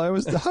 jambalaya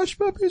was the hush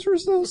puppies were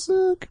so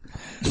sick.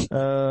 Let's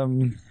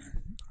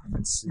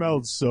see.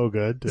 Smelled so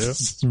good, too.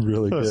 It's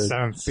really good.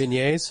 Sounds.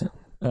 Beignets.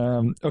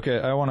 Okay,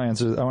 I want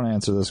to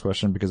answer this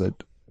question because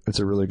it's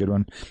a really good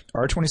one.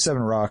 R27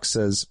 Rock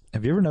says,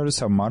 have you ever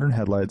noticed how modern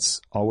headlights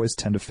always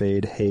tend to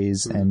fade,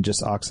 haze, and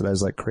just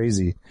oxidize like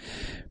crazy?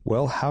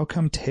 Well, how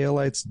come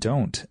taillights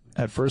don't?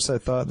 At first I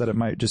thought that it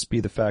might just be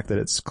the fact that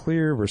it's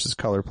clear versus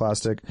color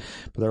plastic,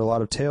 but there are a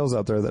lot of tails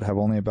out there that have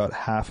only about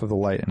half of the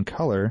light in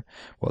color,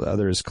 while the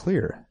other is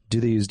clear. Do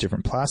they use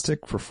different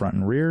plastic for front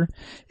and rear?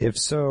 If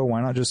so,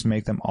 why not just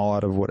make them all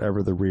out of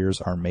whatever the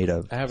rears are made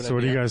of? I have an So what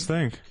do you idea. guys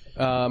think?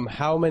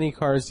 How many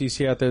cars do you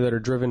see out there that are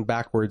driven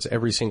backwards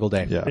every single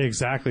day? Yeah.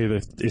 Exactly.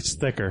 It's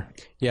thicker.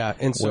 Yeah,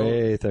 and so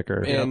Way thicker.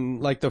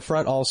 and like the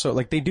front also,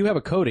 like they do have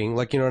a coating,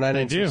 like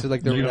 996, do.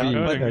 like the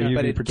UV but, coating,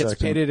 but UV it gets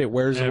protection. pitted, it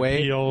wears It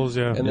away, peels,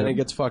 yeah. and then it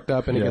gets fucked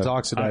up and it Yeah. gets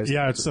oxidized.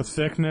 Yeah, it's the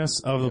thickness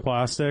of the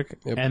plastic,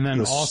 Yep. and then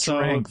The also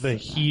strength.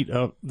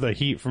 the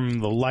heat from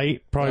the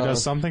light probably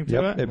does something to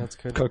Yep, it. it That's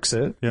good. cooks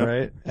it, Yep.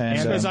 right? And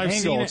Because I've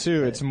angle seen it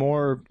too. It's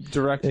more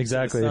direct.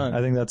 exactly. I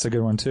think that's a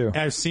good one too.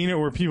 I've seen it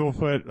where people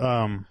put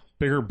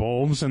bigger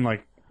bulbs in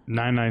like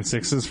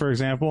 996s, for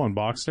example, and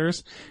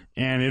Boxsters,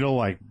 and it'll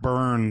like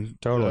burn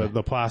Totally.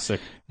 the plastic.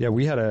 Yeah,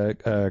 we had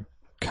a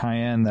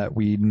Cayenne that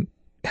we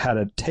had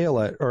a tail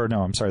light, or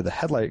no, I'm sorry, the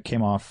headlight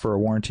came off for a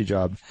warranty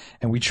job,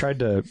 and we tried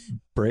to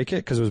break it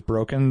because it was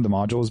broken. The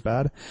module was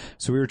bad,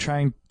 so we were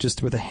trying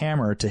just with a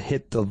hammer to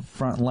hit the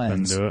front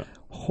lens. Didn't do it.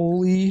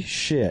 Holy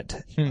shit!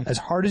 As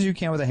hard as you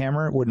can with a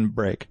hammer, it wouldn't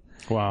break.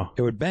 Wow.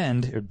 It would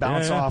bend, it would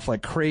bounce Yeah. off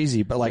like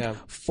crazy, but like Yeah.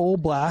 full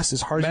blast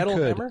as hard Metal as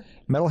you could. hammer?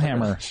 Metal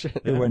hammer.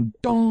 It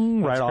went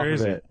dong right off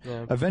crazy. of it.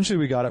 Eventually,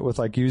 we got it with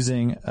like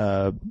using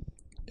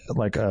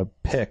like a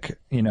pick,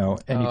 and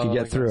you could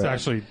get through It's it.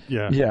 actually,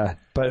 yeah. Yeah,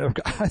 but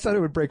I thought it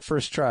would break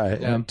first try,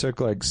 and it took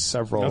like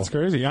several. That's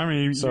crazy. I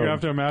mean, So- you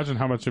have to imagine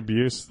how much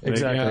abuse.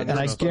 Exactly, Yeah, and they're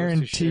I supposed to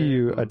guarantee share.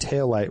 you, a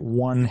taillight,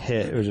 one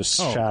hit, it would just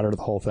shatter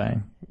the whole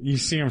thing. You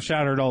see them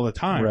shattered all the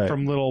time Right.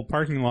 from little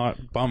parking lot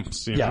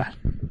bumps. You know? Yeah,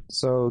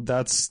 so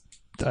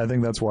I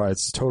think that's why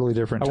it's totally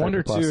different. I type wonder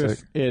of too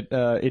plastic. if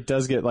it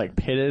does get like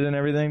pitted and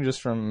everything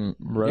just from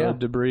road Yeah.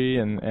 debris,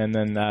 and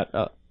then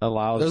that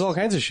allows. There's all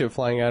kinds of shit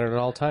flying at it at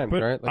all times,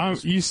 But right? Like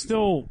it's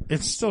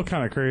still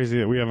kind of crazy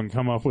that we haven't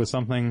come up with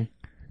something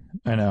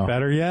I know.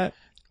 better yet.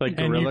 like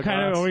And you Gorilla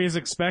kind of Glass. always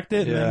expect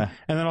it, Yeah.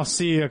 and then I'll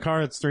see a car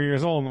that's 3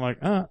 years old, and I'm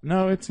like,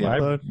 no, it's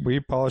yellow. We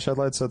polish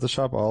headlights at the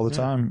shop all the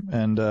time,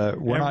 and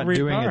we're not Every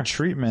doing car. a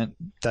treatment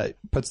that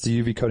puts the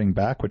UV coating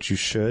back, which you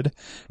should.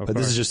 But this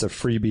course. is just a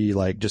freebie,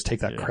 like just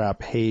take that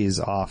crap haze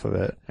off of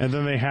it. And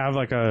then they have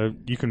like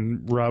you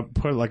can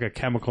put like a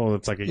chemical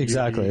that's like a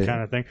Exactly. UV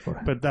kind of thing.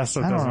 But that's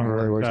what I don't doesn't know how it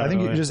really work. works. I that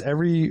think way. you just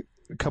every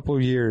couple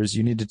of years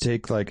you need to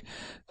take like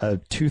a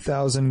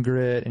 2000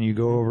 grit and you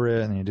go over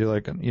it and you do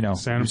like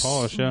sand and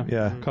polish, yeah.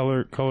 yeah,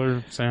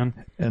 Color sand.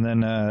 and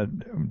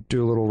then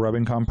do a little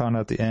rubbing compound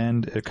at the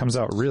end. It comes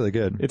out really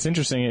good. It's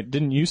interesting. It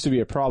didn't used to be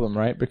a problem,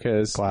 right?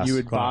 Because Glass. you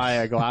would buy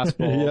a glass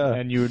bowl Yeah.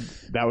 and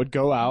that would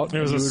go out. It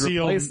was and a you would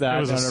seal. replace that It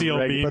was a on seal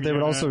reg- beam. But they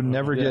would also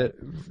never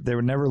they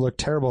would never look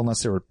terrible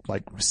unless they were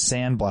like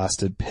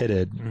sandblasted,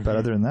 pitted. But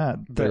other than that,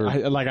 they But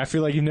were, I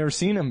feel like you've never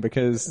seen them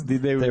because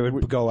they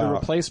would go the out.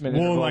 replacement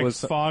Well, interval like was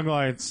fog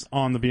lights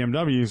on the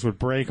BMWs would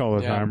break all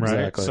the Yeah, time, right?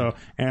 exactly. So,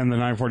 and the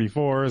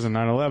 944s and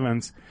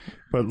 911s,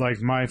 but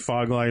like my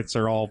fog lights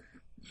are all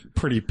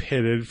pretty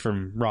pitted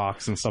from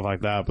rocks and stuff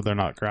like that, but they're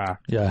not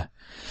cracked. yeah.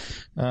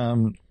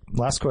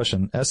 Last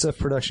question. SF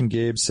Production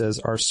Gabe says,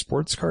 are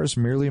sports cars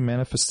merely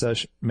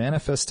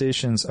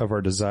manifestations of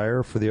our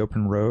desire for the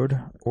open road,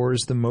 or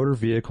is the motor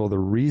vehicle the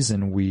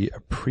reason we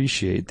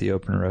appreciate the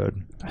open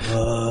road? what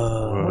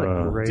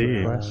a great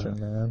deep. question,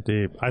 man.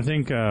 Deep. I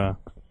think the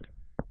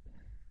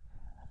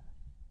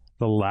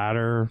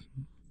latter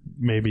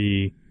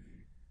maybe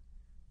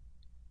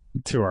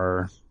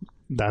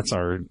that's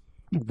our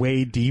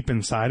way deep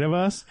inside of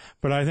us,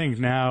 but I think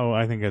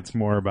it's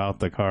more about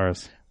the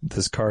cars.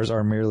 These cars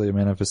are merely a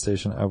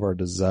manifestation of our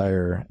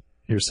desire.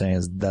 You're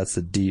saying that's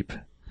the deep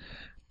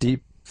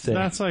thing.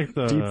 That's like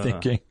the deep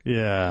thinking.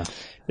 Yeah.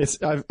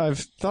 I've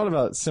thought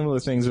about similar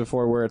things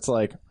before where it's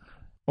like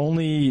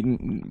only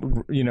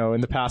in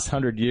the past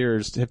 100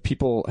 years have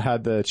people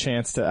had the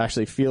chance to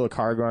actually feel a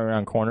car going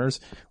around corners.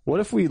 What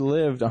if we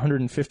lived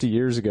 150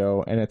 years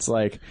ago and it's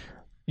like,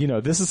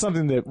 this is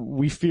something that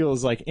we feel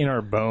is like in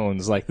our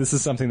bones. Like this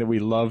is something that we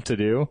love to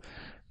do.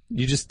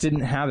 You just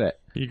didn't have it.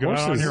 You go out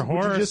on Horses, your would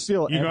you horse. just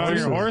feel You go out on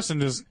your horses? horse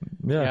and just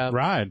Yeah.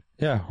 ride.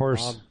 Yeah.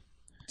 Horse.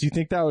 Do you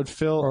think that would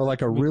feel or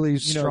like a really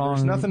strong.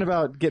 There's nothing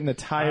about getting the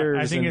tires.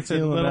 I think and it's a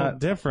feeling little that.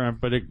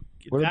 different, but that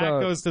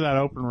about- goes to that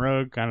open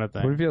road kind of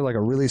What thing. if you had like a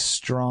really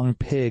strong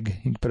pig?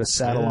 You can put a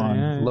saddle on,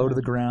 yeah. low to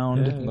the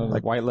ground,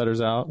 Like white letters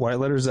out. white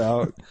letters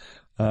out.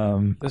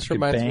 this you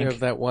reminds me bank. of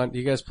that one.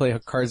 You guys play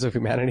Cards of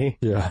Humanity?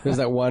 Yeah. There's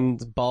that one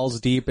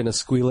balls deep in a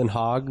squealing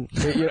hog.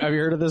 Have you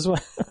heard of this one?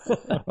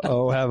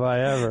 Oh, have I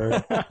ever?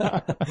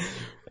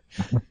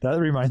 That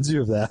reminds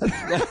you of that.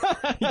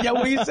 Yeah,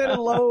 well, you said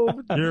a low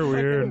You're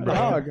weird, bro.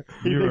 dog.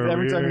 He You thinks are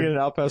every time you weird. get an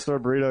Al Pastor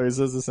burrito, he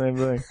says the same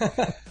thing.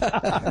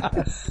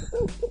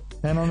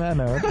 And on that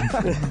note,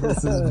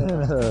 this has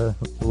been a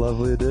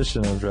lovely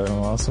edition of Driving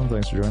While Awesome.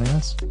 Thanks for joining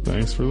us.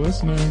 Thanks for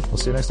listening. We'll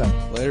see you next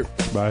time. Later.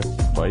 Bye.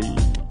 Bye.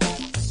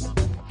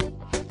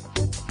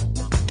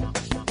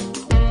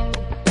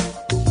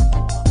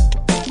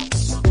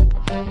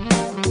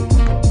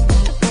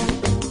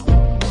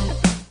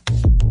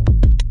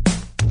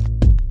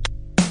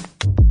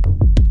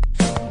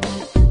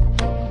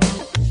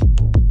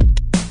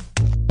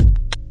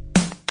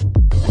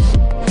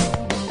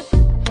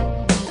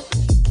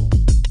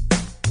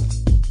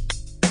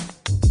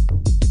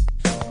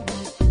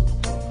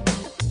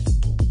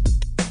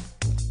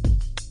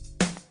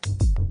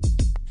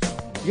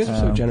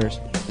 guys are so generous.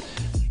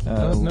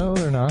 No,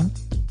 they're not.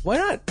 Why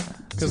not?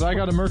 Because I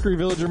got a Mercury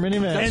Villager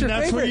minivan. And your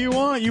that's what favorite. you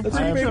want. You I'm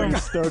bring them. pretty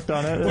stoked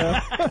on it.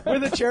 Yeah.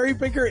 With a cherry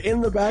picker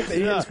in the back that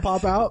you just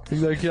pop out.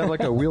 Like you have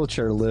like a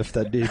wheelchair lift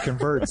that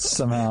deconverts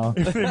somehow.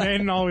 If they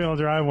made an all-wheel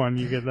drive one,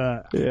 you get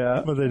that.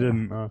 Yeah. But they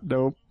didn't.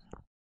 Nope.